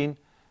about your deen,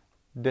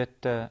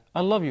 that I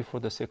love you for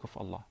the sake of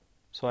Allah.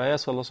 So I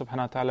ask Allah subhanahu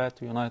wa ta'ala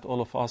to unite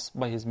all of us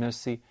by His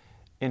mercy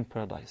in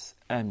paradise.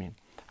 Ameen.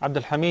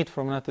 Abdul Hamid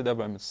from United Arab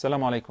Emirates.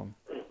 Assalamu alaikum.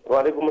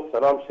 Wa alaikum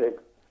assalam, Sheikh.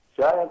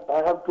 So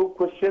I have two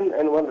questions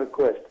and one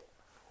request.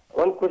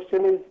 One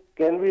question is,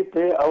 can we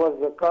pay our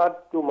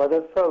zakat to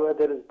madrasa where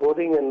there is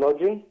boarding and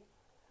lodging?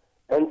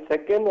 And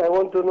second, I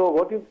want to know,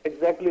 what is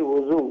exactly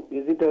wuzu?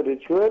 Is it a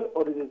ritual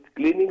or is it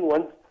cleaning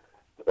one's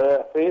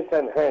face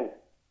and hand?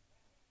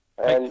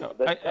 And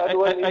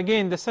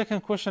again, the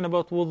second question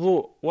about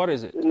wudu, what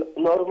is it?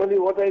 Normally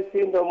what I see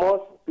in the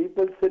mosque,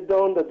 people sit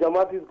down, the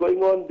jamaat is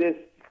going on, they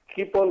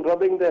keep on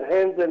rubbing their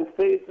hands and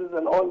faces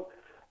and all.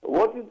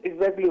 What is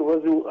exactly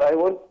wuzu? I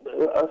want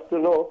us to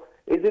know,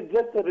 is it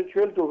just a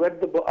ritual to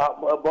wet the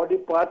body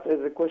parts as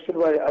requested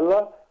by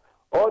Allah,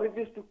 or it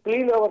is to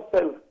clean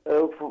ourselves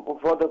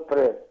for the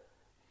prayer?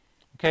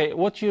 Okay,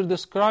 what you're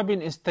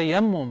describing is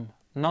tayammum,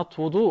 not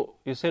wudu.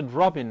 You said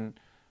rubbing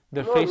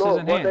their faces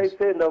and hands. What I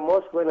say in the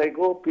mosque, when I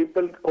go,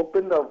 people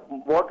open the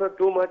water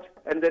too much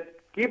and they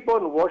keep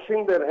on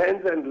washing their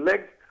hands and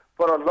legs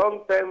for a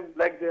long time,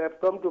 like they have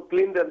come to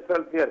clean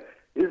themselves here.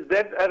 Is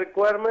that a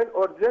requirement,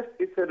 or just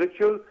it's a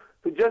ritual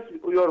to just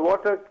your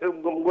water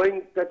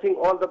going, touching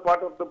all the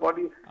part of the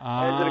body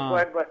as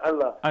required by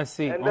Allah? I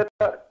see. And the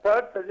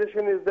third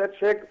suggestion is that,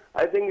 Sheikh,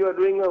 I think you are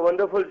doing a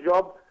wonderful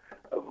job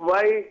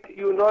why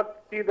you not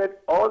see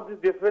that all the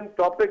different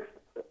topics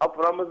of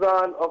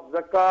Ramadan, of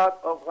Zakat,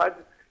 of Hajj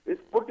is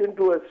put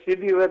into a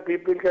CD where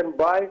people can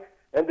buy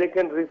and they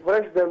can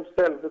refresh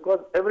themselves, because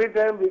every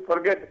time we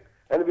forget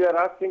and we are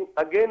asking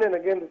again and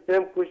again the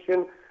same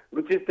question,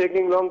 which is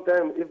taking long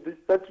time. If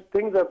such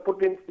things are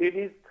put in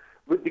CDs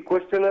with the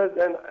questioners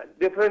and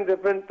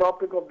different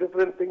topic of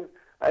different things,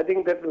 I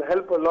think that will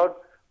help a lot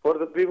for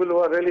the people who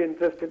are really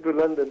interested to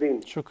learn the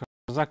deen. شكرا.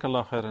 جزاك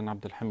الله خيرا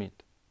عبد الحميد.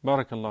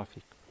 بارك الله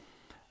فيك.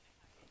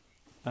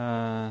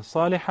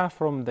 صالحة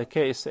from the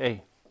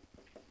KSA.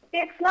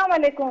 Assalamu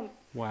alaikum.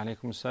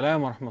 وعليكم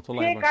السلام ورحمة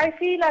الله Sheikh, وبركاته. I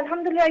feel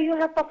Alhamdulillah you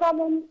have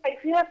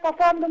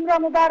performed Umrah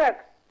Mubarak.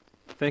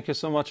 Thank you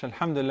so much.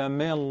 Alhamdulillah.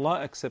 May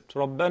Allah accept.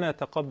 ربنا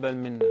تقبل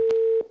منا.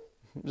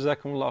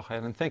 جزاكم الله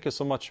خيرا. And thank you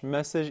so much.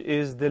 Message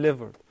is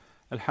delivered.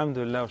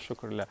 Alhamdulillah wa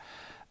shukrullah.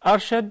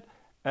 Arshad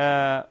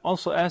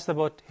also asked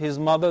about his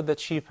mother that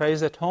she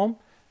prays at home,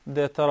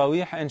 the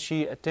Taraweeh, and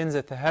she attends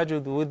the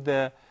Tahajjud with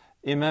the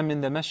Imam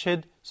in the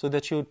Masjid, so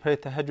that she would pray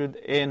Tahajjud,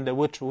 and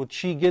which would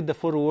she get the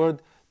full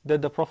reward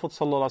that the Prophet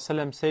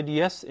ﷺ said?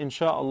 Yes,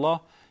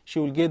 inshallah, she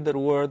will get the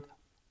reward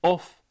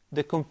of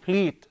the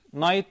complete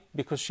night,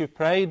 because she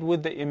prayed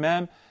with the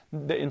Imam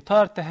the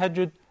entire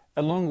Tahajjud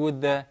along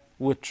with the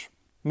witr.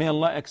 May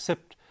Allah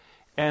accept.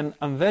 And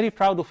I'm very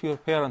proud of your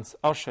parents,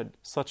 Arshad,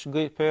 such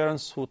great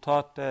parents who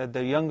taught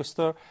their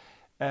youngster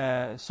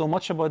so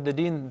much about the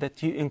deen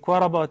that you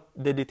inquire about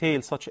the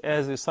details, such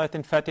as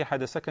reciting Fatiha,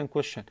 the second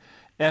question,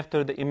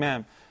 after the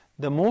Imam.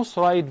 The most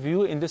right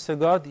view in this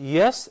regard,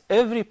 yes,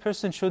 every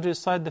person should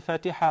recite the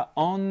Fatiha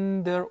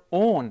on their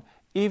own,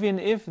 even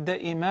if the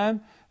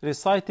Imam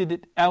recited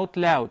it out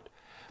loud.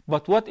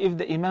 But what if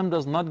the Imam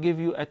does not give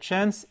you a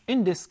chance?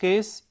 In this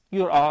case,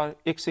 you are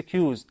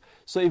excused.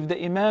 So if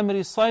the Imam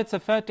recites a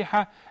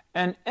Fatiha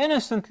and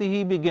innocently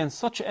he begins,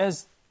 such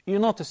as you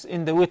notice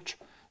in the witr,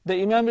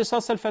 the Imam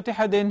recites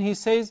al-Fatiha, then he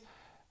says,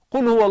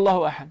 قُلْ هُوَ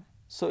اللَّهُ أَحَدٌ.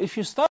 So if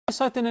you start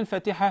reciting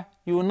al-Fatiha,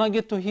 you will not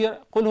get to hear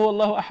قُلْ هُوَ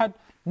اللَّهُ أَحَدٌ,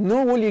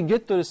 nor will you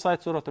get to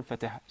recite Surah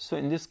al-Fatiha. So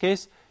in this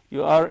case,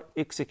 you are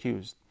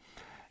excused.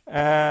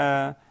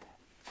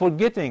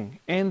 Forgetting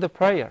in the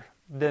prayer,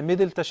 the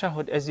middle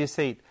tashahhud, as you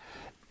said,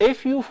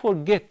 if you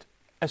forget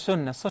a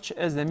sunnah such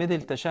as the middle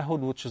tashahhud,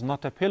 which is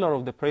not a pillar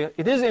of the prayer,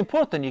 it is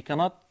important, you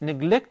cannot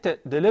neglect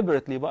it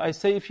deliberately, but I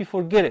say if you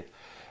forget it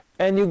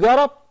and you got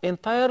up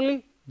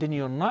entirely, then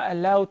you're not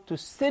allowed to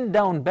sit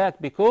down back,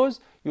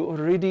 because you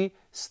already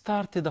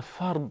started a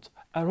fard,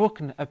 a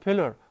rukn, a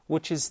pillar,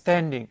 which is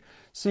standing.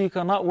 So you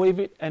cannot wave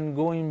it and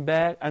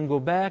go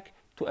back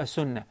to a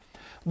sunnah.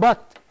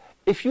 But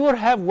if you are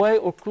halfway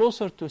or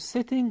closer to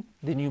sitting,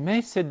 then you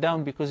may sit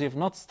down, because you have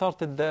not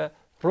started the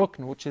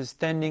rukn, which is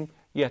standing,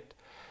 yet.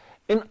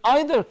 In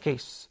either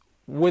case,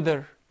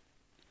 whether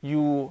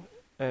you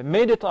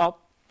made it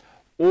up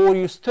or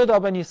you stood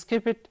up and you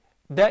skip it,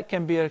 that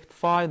can be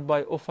rectified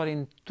by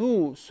offering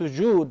 2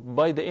 sujood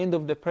by the end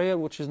of the prayer,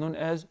 which is known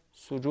as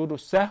sujood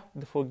sahw,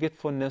 the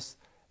forgetfulness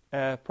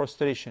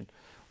prostration.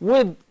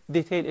 With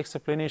detailed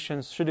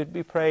explanations, should it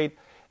be prayed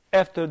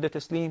after the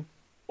taslim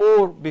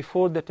or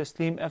before the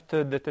taslim,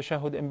 after the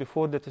tashahhud and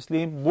before the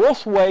taslim.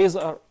 Both ways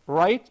are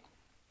right.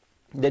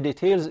 The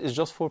details is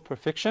just for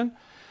perfection.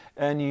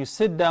 And you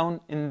sit down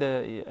in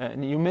the,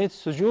 and you made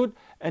sujood,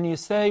 and you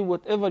say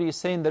whatever you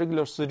say in the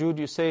regular sujood,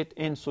 you say it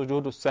in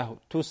sujood al-sahw.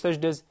 2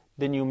 sajdas,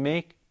 then you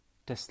make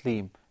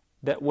taslim.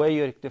 That way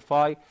you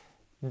rectify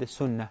the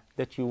sunnah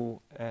that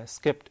you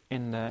skipped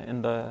in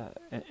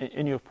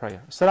your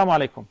prayer. Assalamu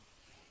alaikum.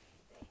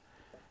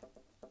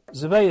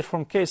 Zubayr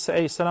from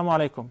KSA, assalamu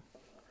alaikum.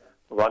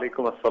 Wa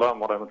alaikum assalam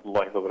wa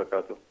rahmatullahi wa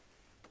barakatuh.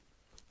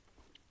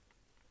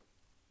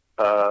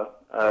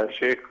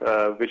 Sheikh,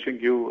 wishing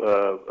you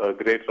a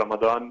great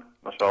Ramadan,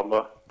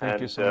 mashallah.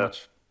 Thank you so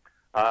much.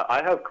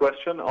 I have a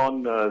question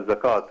on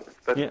zakat,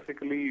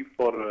 specifically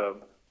for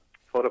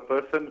a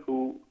person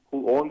who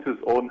owns his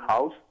own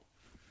house,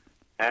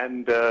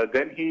 and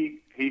then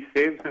he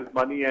saves his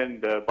money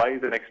and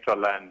buys an extra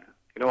land.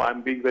 You know,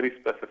 I'm being very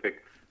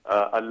specific.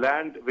 A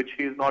land which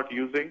he is not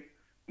using,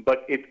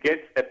 but it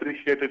gets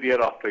appreciated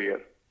year after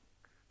year.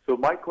 So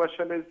my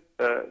question is,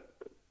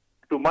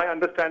 to my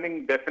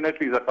understanding,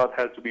 definitely zakat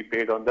has to be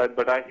paid on that,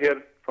 but I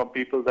hear from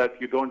people that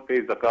you don't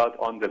pay zakat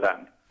on the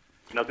land.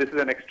 Now, this is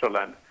an extra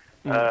land.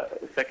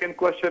 Second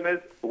question is,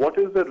 what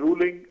is the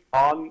ruling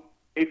on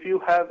if you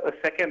have a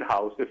second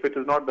house, if it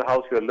is not the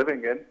house you're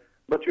living in,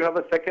 but you have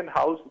a second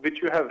house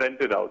which you have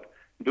rented out?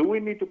 Do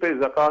we need to pay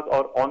zakat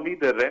or only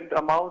the rent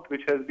amount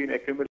which has been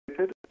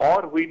accumulated,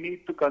 or we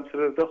need to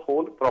consider the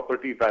whole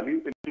property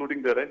value,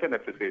 including the rent and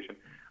appreciation?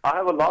 I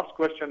have a last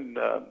question,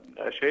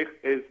 Sheikh,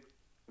 is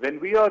when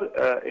we are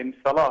in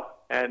Salah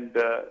and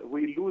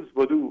we lose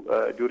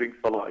wudu during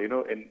Salah, you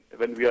know,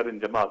 when we are in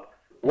Jamaat,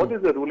 what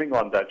is the ruling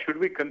on that? Should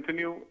we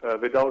continue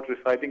without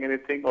reciting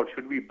anything, or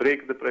should we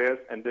break the prayers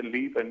and then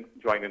leave and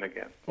join in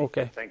again?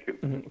 Okay. Thank you.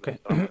 Okay.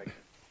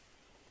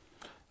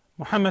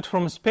 Muhammad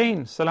from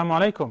Spain, assalamu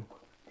alaikum.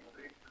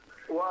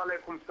 Wa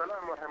alaikum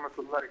salam wa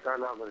rahmatullahi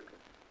ta'ala wa barakatuh.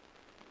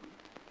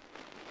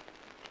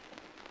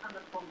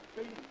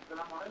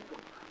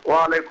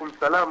 Wa alaikum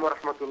salam wa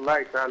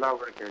rahmatullahi ta'ala wa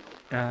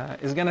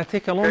barakatuh. It's going to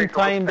take a long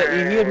time that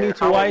you hear me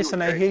twice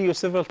and I hear you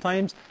several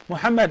times.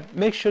 Muhammad,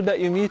 make sure that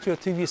you mute your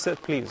TV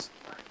set, please.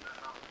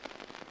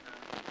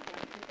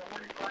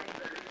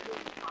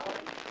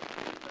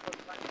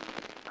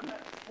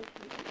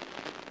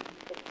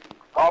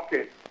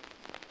 Okay.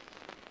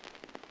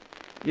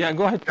 Yeah,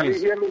 go ahead,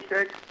 please. Can you hear me,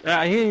 Sheikh?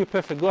 I hear you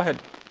perfect. Go ahead.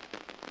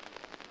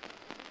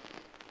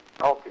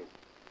 Okay.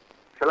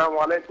 Assalamu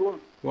alaikum.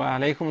 Wa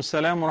alaikum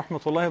assalam wa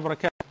rahmatullahi wa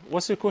barakatuh.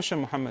 What's your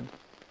question, Muhammad?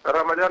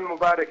 Ramadan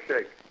Mubarak,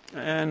 Sheikh.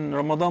 And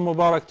Ramadan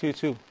Mubarak to you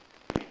too.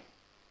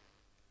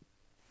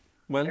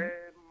 Well,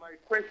 my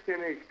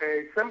question is,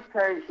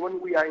 sometimes when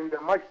we are in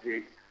the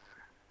masjid,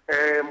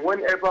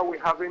 whenever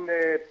we're having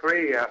a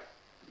prayer,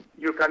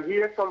 you can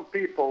hear some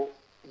people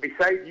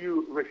beside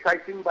you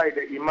reciting by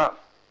the imam.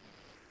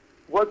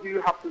 What do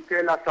you have to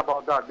tell us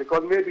about that?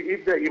 Because maybe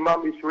if the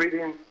imam is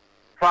reading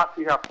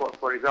Fatiha,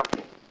 for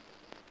example.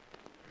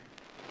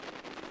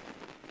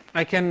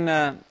 I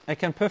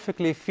can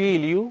perfectly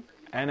feel you,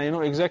 and I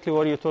know exactly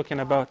what you're talking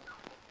about.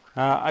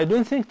 I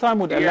don't think time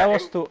would allow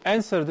us to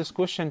answer this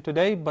question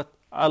today, but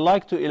I'd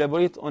like to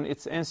elaborate on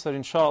its answer,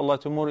 inshallah,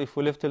 tomorrow if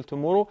we live till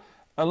tomorrow,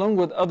 along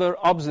with other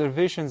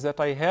observations that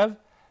I have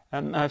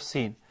and I've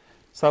seen.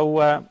 So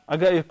I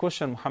got your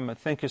question, Muhammad.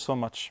 Thank you so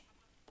much.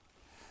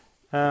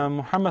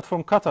 Muhammad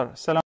from Qatar.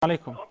 Assalamu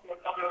alaikum.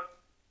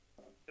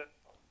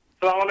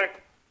 Assalamu alaikum.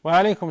 Wa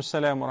alaikum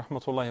assalam wa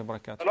rahmatullahi wa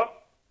barakatuh. Hello?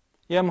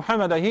 Yeah,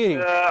 Muhammad, I hear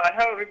you. I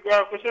have a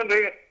question.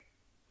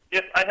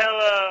 Yes, I have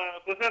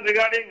a question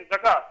regarding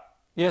zakat.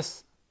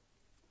 Yes.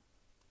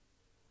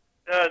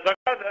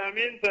 Zakat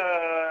means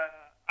I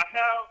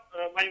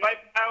have my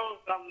wife have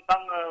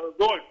some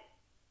gold.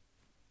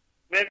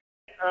 Maybe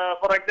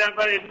for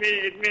example, it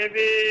may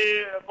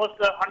be cost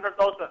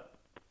 100,000.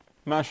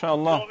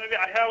 MashaAllah. So maybe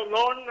I have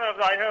loan.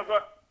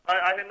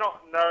 I know.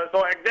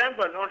 So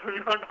example, not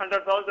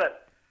 100,000.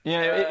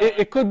 Yeah,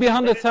 it could be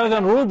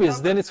 100,000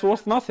 rupees. Then it's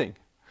worth nothing.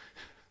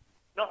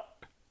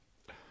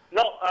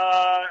 No,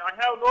 I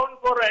have loan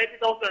for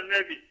 80,000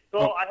 maybe.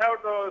 So I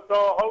have to.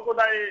 So how could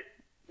I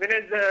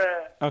manage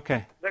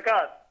the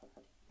card?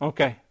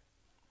 Okay.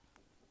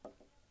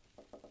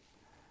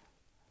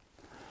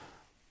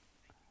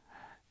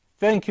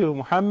 Thank you,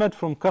 Muhammad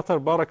from Qatar.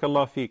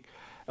 Barakallah feek.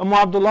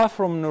 Abdullah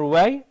from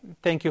Norway.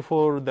 Thank you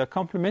for the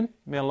compliment.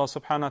 May Allah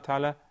subhanahu wa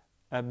ta'ala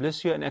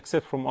bless you and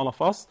accept from all of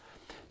us.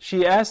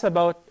 She asked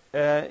about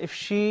if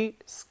she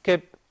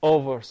skipped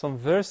over some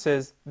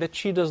verses that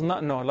she does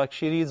not know, like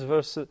she reads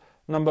verse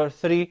number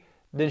 3,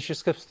 then she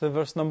skips to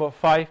verse number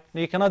 5.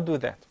 You cannot do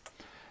that.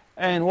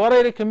 And what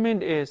I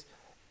recommend is,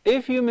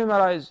 if you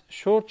memorize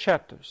short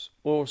chapters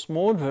or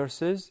small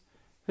verses,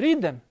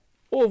 read them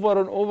over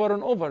and over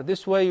and over.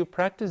 This way you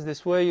practice,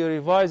 this way you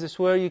revise, this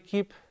way you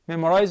keep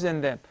memorizing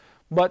them.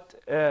 But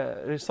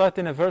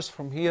reciting a verse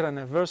from here and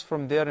a verse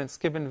from there and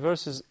skipping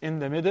verses in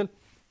the middle,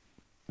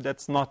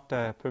 that's not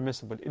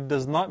permissible. It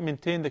does not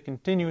maintain the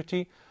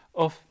continuity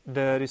of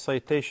the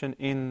recitation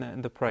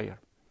in the prayer.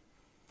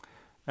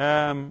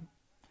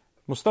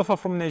 Mustafa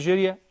from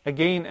Nigeria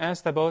again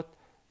asked about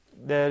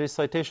the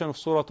recitation of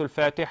Surah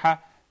Al-Fatiha.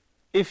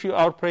 If you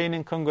are praying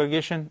in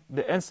congregation,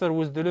 the answer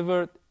was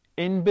delivered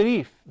in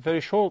brief,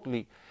 very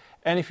shortly.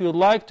 And if you'd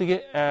like to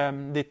get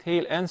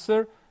detailed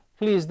answer,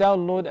 please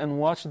download and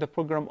watch the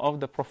program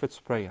of the Prophet's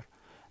Prayer.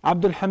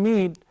 Abdul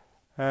Hamid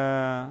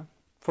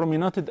from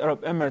United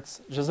Arab Emirates,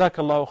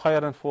 Jazakallahu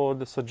khairan for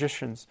the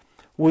suggestions.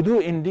 We do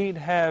indeed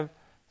have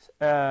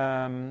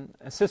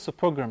sets of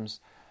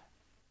programs.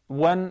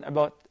 One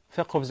about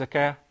fiqh of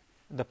zakah,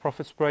 the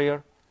Prophet's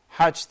Prayer,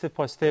 Hajj step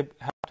by step,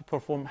 how to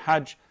perform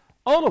Hajj,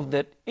 all of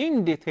that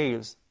in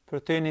details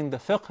pertaining the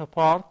fiqh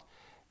part,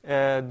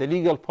 the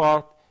legal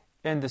part,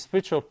 and the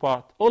spiritual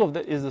part. All of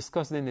that is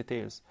discussed in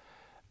details.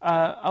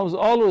 I was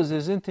always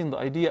resenting the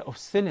idea of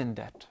selling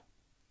that.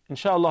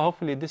 Inshallah,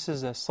 hopefully this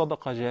is a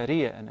sadaqah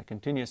jariyah and a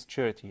continuous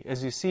charity.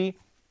 As you see,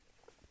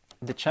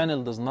 the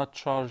channel does not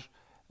charge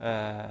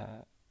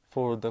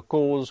for the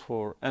calls,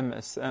 for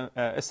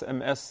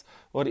SMS,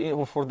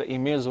 or for the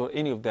emails or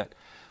any of that.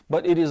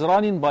 But it is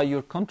running by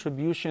your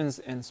contributions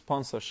and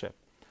sponsorship.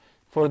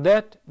 For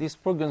that, these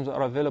programs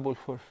are available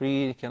for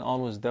free. You can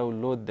always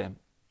download them.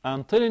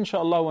 Until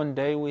inshallah one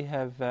day we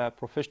have a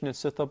professional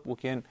setup, we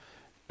can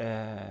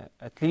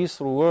at least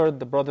reward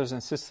the brothers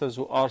and sisters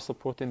who are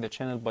supporting the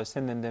channel by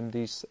sending them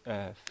these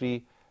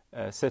free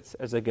sets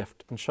as a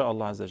gift,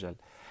 inshallah azza jal.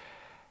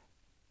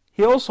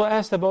 He also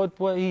asked about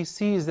what he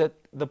sees that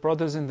the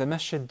brothers in the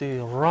masjid, they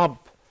rub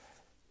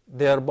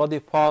their body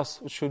parts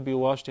which should be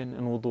washed in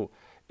wudu.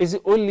 Is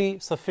it only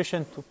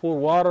sufficient to pour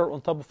water on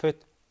top of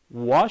it,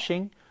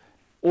 washing,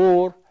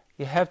 or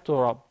you have to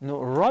rub? No,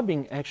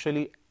 rubbing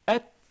actually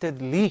at the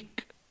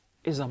leak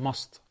is a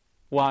must.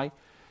 Why?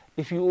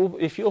 If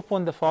you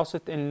open the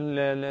faucet and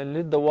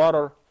let the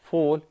water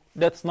fall,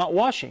 that's not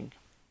washing,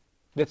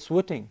 that's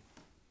wetting.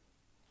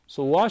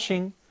 So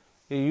washing,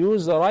 you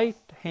use the right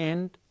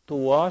hand to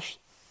wash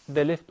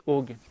the left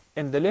organ,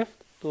 and the left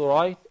to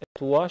right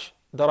to wash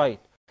the right.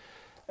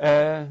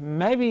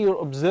 Maybe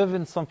you're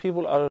observing some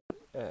people are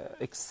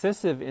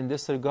excessive in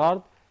this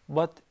regard,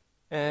 but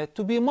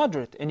to be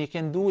moderate, and you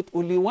can do it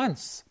only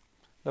once.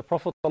 The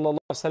Prophet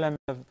ﷺ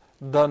have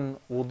done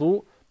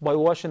wudu by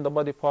washing the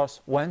body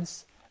parts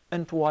once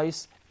and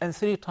twice and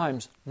 3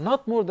 times,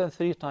 not more than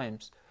 3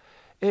 times.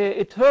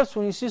 It hurts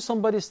when you see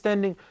somebody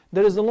standing.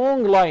 There is a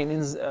long line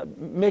in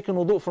making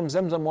wudu from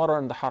Zamzam water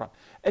in the haram,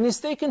 and he's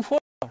taking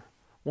forever.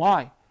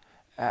 Why?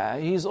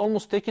 He's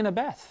almost taking a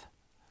bath.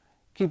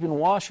 Keeping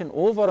washing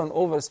over and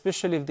over,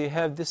 especially if they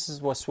have this is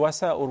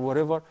waswasa or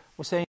whatever.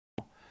 We're saying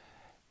no.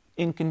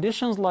 In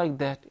conditions like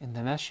that, in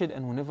the masjid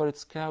and whenever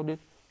it's crowded,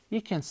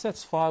 you can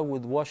satisfy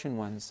with washing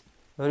once.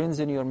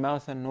 Rinsing your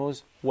mouth and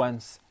nose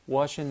once.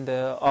 Washing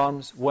the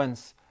arms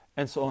once,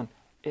 and so on.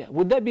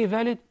 Would that be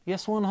valid?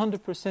 Yes,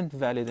 100%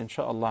 valid,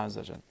 inshaAllah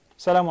Azza Jal.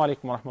 Assalamu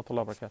alaikum wa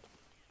rahmatullahi wa barakatuh.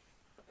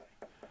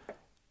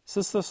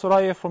 Sister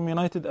Suraya from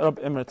United Arab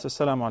Emirates.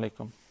 Assalamu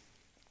alaikum.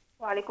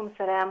 Wa alaikum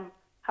salam.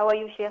 How are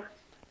you, Sheikh?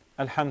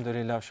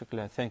 Alhamdulillah,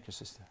 shukla. Thank you,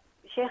 sister.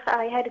 Sheikh,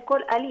 I had a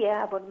call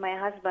earlier about my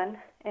husband,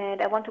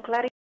 and I want to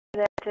clarify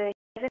that he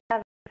doesn't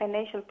have a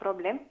financial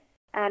problem,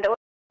 and also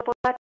for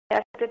that he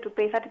accepted to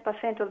pay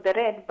 30% of the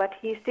rent, but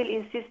he still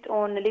insists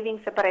on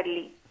living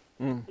separately.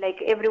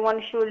 Like everyone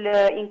should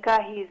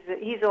incur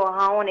his or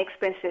her own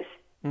expenses.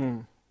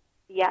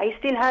 Yeah, he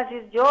still has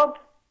his job,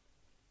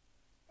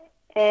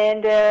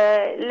 and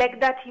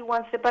like that he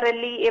wants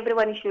separately,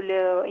 everyone should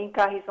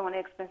incur his own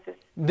expenses.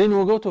 Then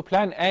we'll go to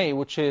plan A,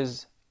 which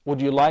is,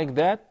 would you like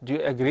that? Do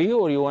you agree,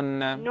 or you want...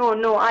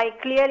 No, I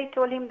clearly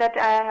told him that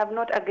I have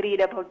not agreed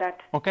about that.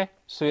 Okay,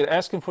 so you're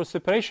asking for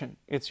separation.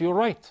 It's your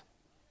right.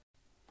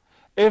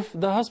 If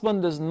the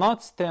husband does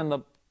not stand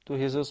up to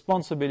his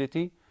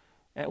responsibility,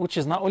 which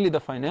is not only the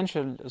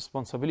financial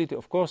responsibility,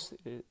 of course,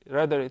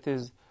 rather it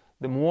is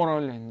the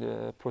moral and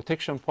the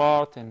protection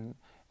part, and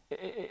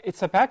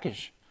it's a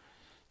package.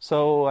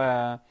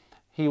 So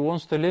he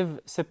wants to live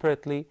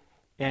separately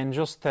and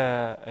just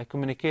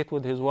communicate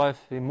with his wife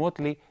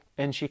remotely,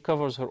 and she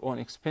covers her own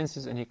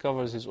expenses and he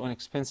covers his own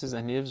expenses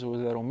and lives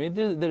with her roommate.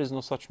 There is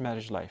no such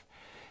marriage life.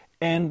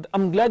 And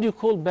I'm glad you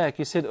called back.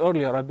 You said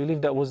earlier, I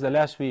believe that was the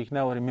last week,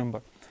 now I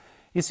remember.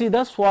 You see,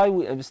 that's why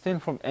we abstain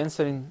from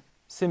answering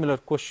similar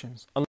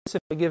questions, unless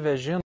if I give a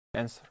general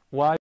answer.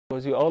 Why?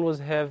 Because you always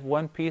have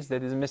one piece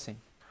that is missing.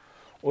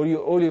 Or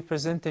you only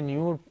present in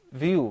your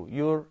view,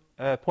 your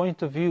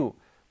point of view,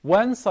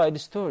 one side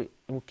story.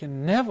 And we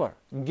can never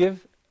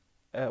give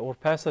or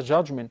pass a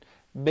judgment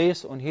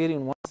based on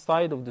hearing one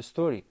side of the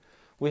story.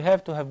 We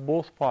have to have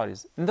both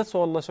parties. And that's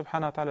why Allah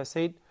subhanahu wa ta'ala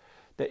said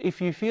that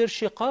if you fear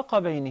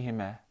shiqaqa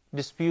baynihima,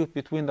 dispute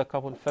between the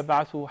couple,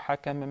 فَبْعَثُوا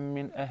حَكَمًا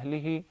مِّنْ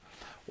أَهْلِهِ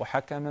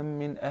وَحَكَمًا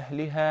مِّنْ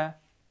أَهْلِهَا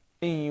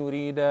إِن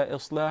يُرِيدَ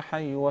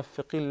إِصْلَاحًا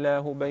يُوَفِّقِ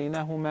اللَّهُ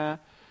بَيْنَهُمَا.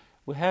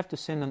 We have to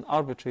send an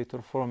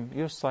arbitrator from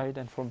your side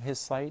and from his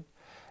side.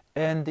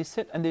 And they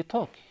sit and they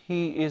talk.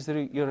 He is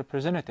your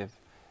representative.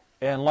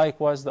 And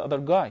likewise the other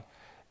guy.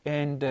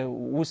 And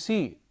we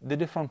see the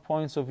different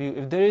points of view.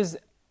 If there is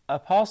a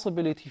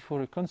possibility for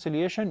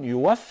reconciliation,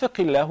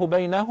 يُوَفِّقِ اللَّهُ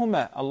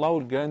بَيْنَهُمَا, Allah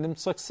will grant them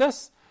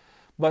success.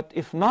 But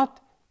if not,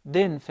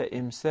 then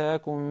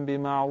فَإِمْسَاكٌ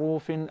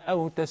بِمَعْرُوفٍ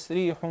أَوْ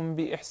تَسْرِيحٌ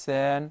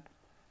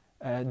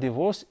بِإِحْسَانٍ.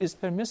 Divorce is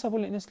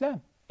permissible in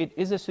Islam. It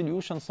is a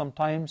solution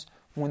sometimes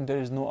when there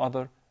is no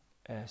other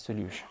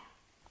solution.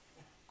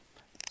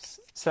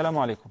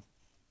 Assalamu alaikum.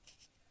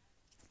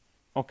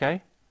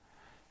 Okay.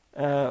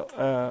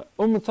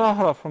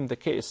 Tahra from the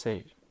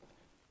KSA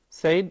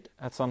said,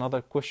 that's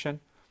another question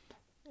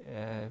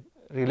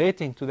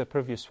relating to the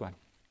previous one.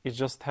 It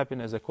just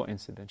happened as a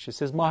coincidence. She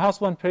says, my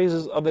husband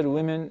praises other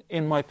women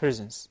in my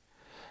presence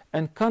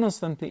and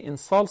constantly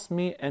insults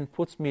me and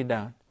puts me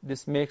down.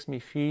 This makes me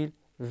feel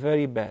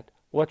very bad.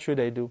 What should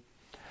I do?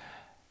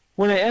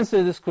 When I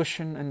answer this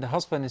question and the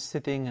husband is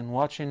sitting and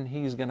watching,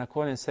 he's going to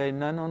call and say,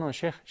 no,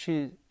 Sheikh,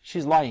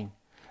 she's lying.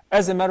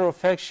 As a matter of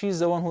fact, she's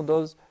the one who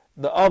does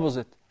the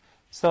opposite.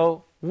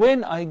 So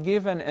when I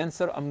give an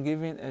answer, I'm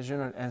giving a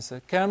general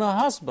answer. Can a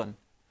husband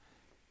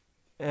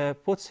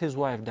puts his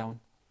wife down,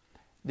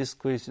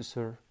 disgraces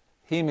her,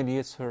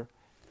 humiliates her,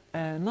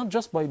 not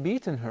just by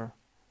beating her,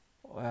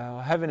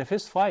 having a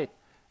fist fight,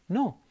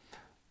 no,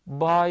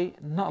 by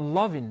not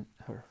loving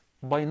her,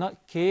 by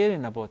not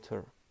caring about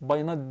her,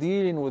 by not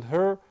dealing with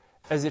her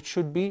as it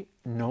should be?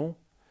 No.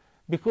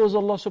 Because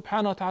Allah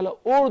subhanahu wa ta'ala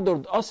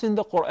ordered us in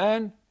the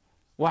Quran,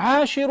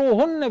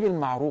 وَعَاشِرُوهُنَّ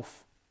بِالْمَعْرُوفِ.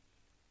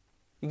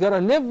 You got to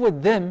live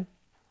with them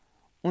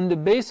on the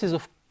basis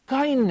of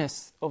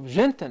kindness, of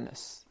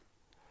gentleness.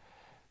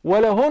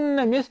 وَلَهُنَّ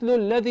مِثْلُ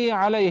الَّذِي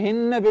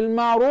عَلَيْهِنَّ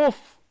بِالْمَعْرُوفِ.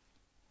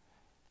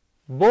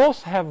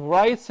 Both have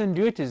rights and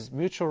duties,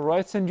 mutual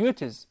rights and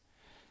duties.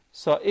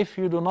 So if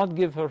you do not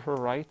give her her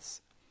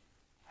rights,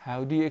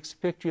 how do you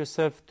expect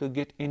yourself to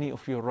get any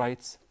of your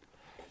rights?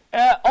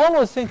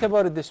 Always think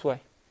about it this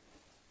way.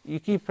 You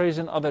keep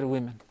praising other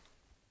women.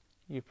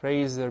 You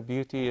praise their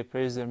beauty, you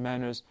praise their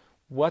manners.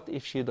 What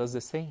if she does the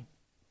same?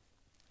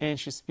 And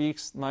she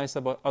speaks nice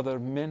about other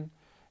men.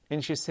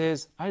 And she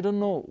says, I don't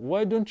know,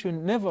 why don't you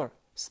never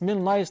smell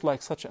nice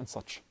like such and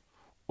such?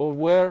 or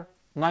wear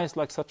nice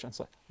like such and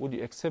such. Would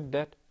you accept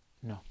that?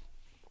 No.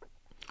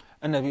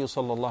 النبي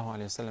صلى الله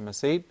عليه وسلم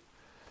said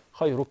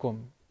خيركم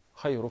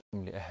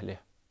لأهله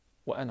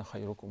وأنا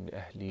خيركم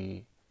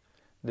لأهلي.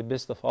 The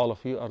best of all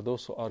of you are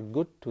those who are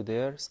good to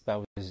their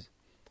spouses,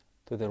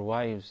 to their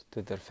wives,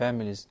 to their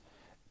families,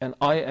 and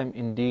I am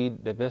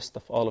indeed the best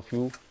of all of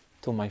you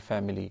to my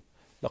family.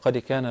 لقد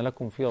كان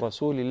لكم في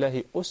رسول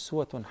الله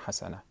أسوة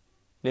حسنة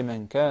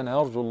لمن كان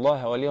يرجو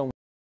الله واليوم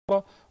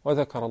الآخر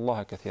وذكر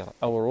الله كثيرا.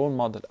 Our role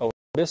model, our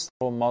best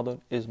role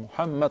model is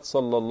Muhammad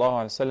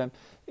sallallahu alaihi wasallam,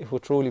 if we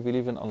truly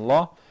believe in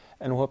Allah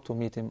and we hope to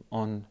meet him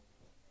on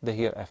the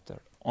hereafter,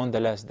 on the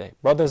last day.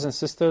 Brothers and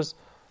sisters,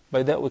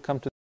 by that we come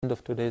to the end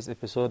of today's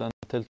episode.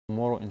 Until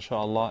tomorrow,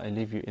 inshallah, I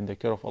leave you in the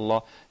care of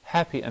Allah.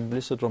 Happy and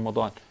blessed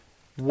Ramadan.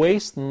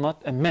 Waste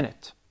not a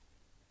minute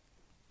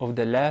of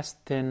the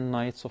last 10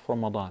 nights of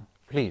Ramadan.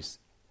 Please,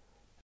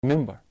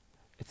 remember,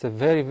 it's a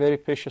very, very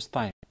precious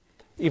time.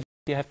 If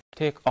you have to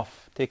take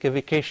off, take a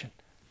vacation,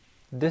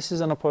 this is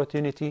an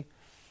opportunity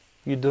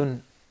you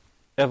don't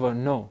ever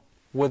know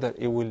whether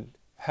it will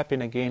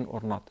happen again or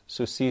not.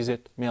 So seize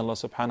it. May Allah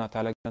subhanahu wa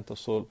ta'ala grant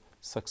us all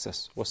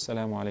success.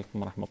 Wassalamu alaikum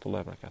wa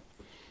rahmatullahi wa barakatuh.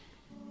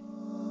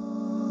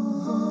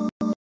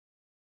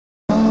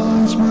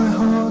 Is my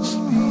heart's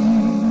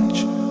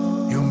speech.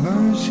 Your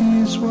mercy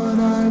is what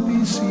I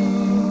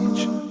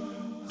beseech.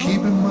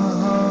 Keep in my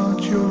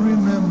heart your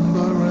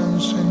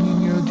remembrance, and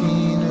in your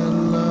deen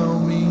allow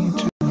me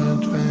to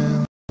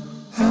advance.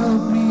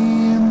 Help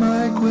me in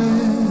my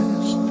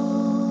quest.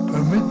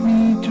 Permit me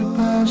to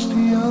pass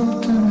the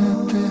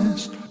ultimate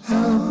test.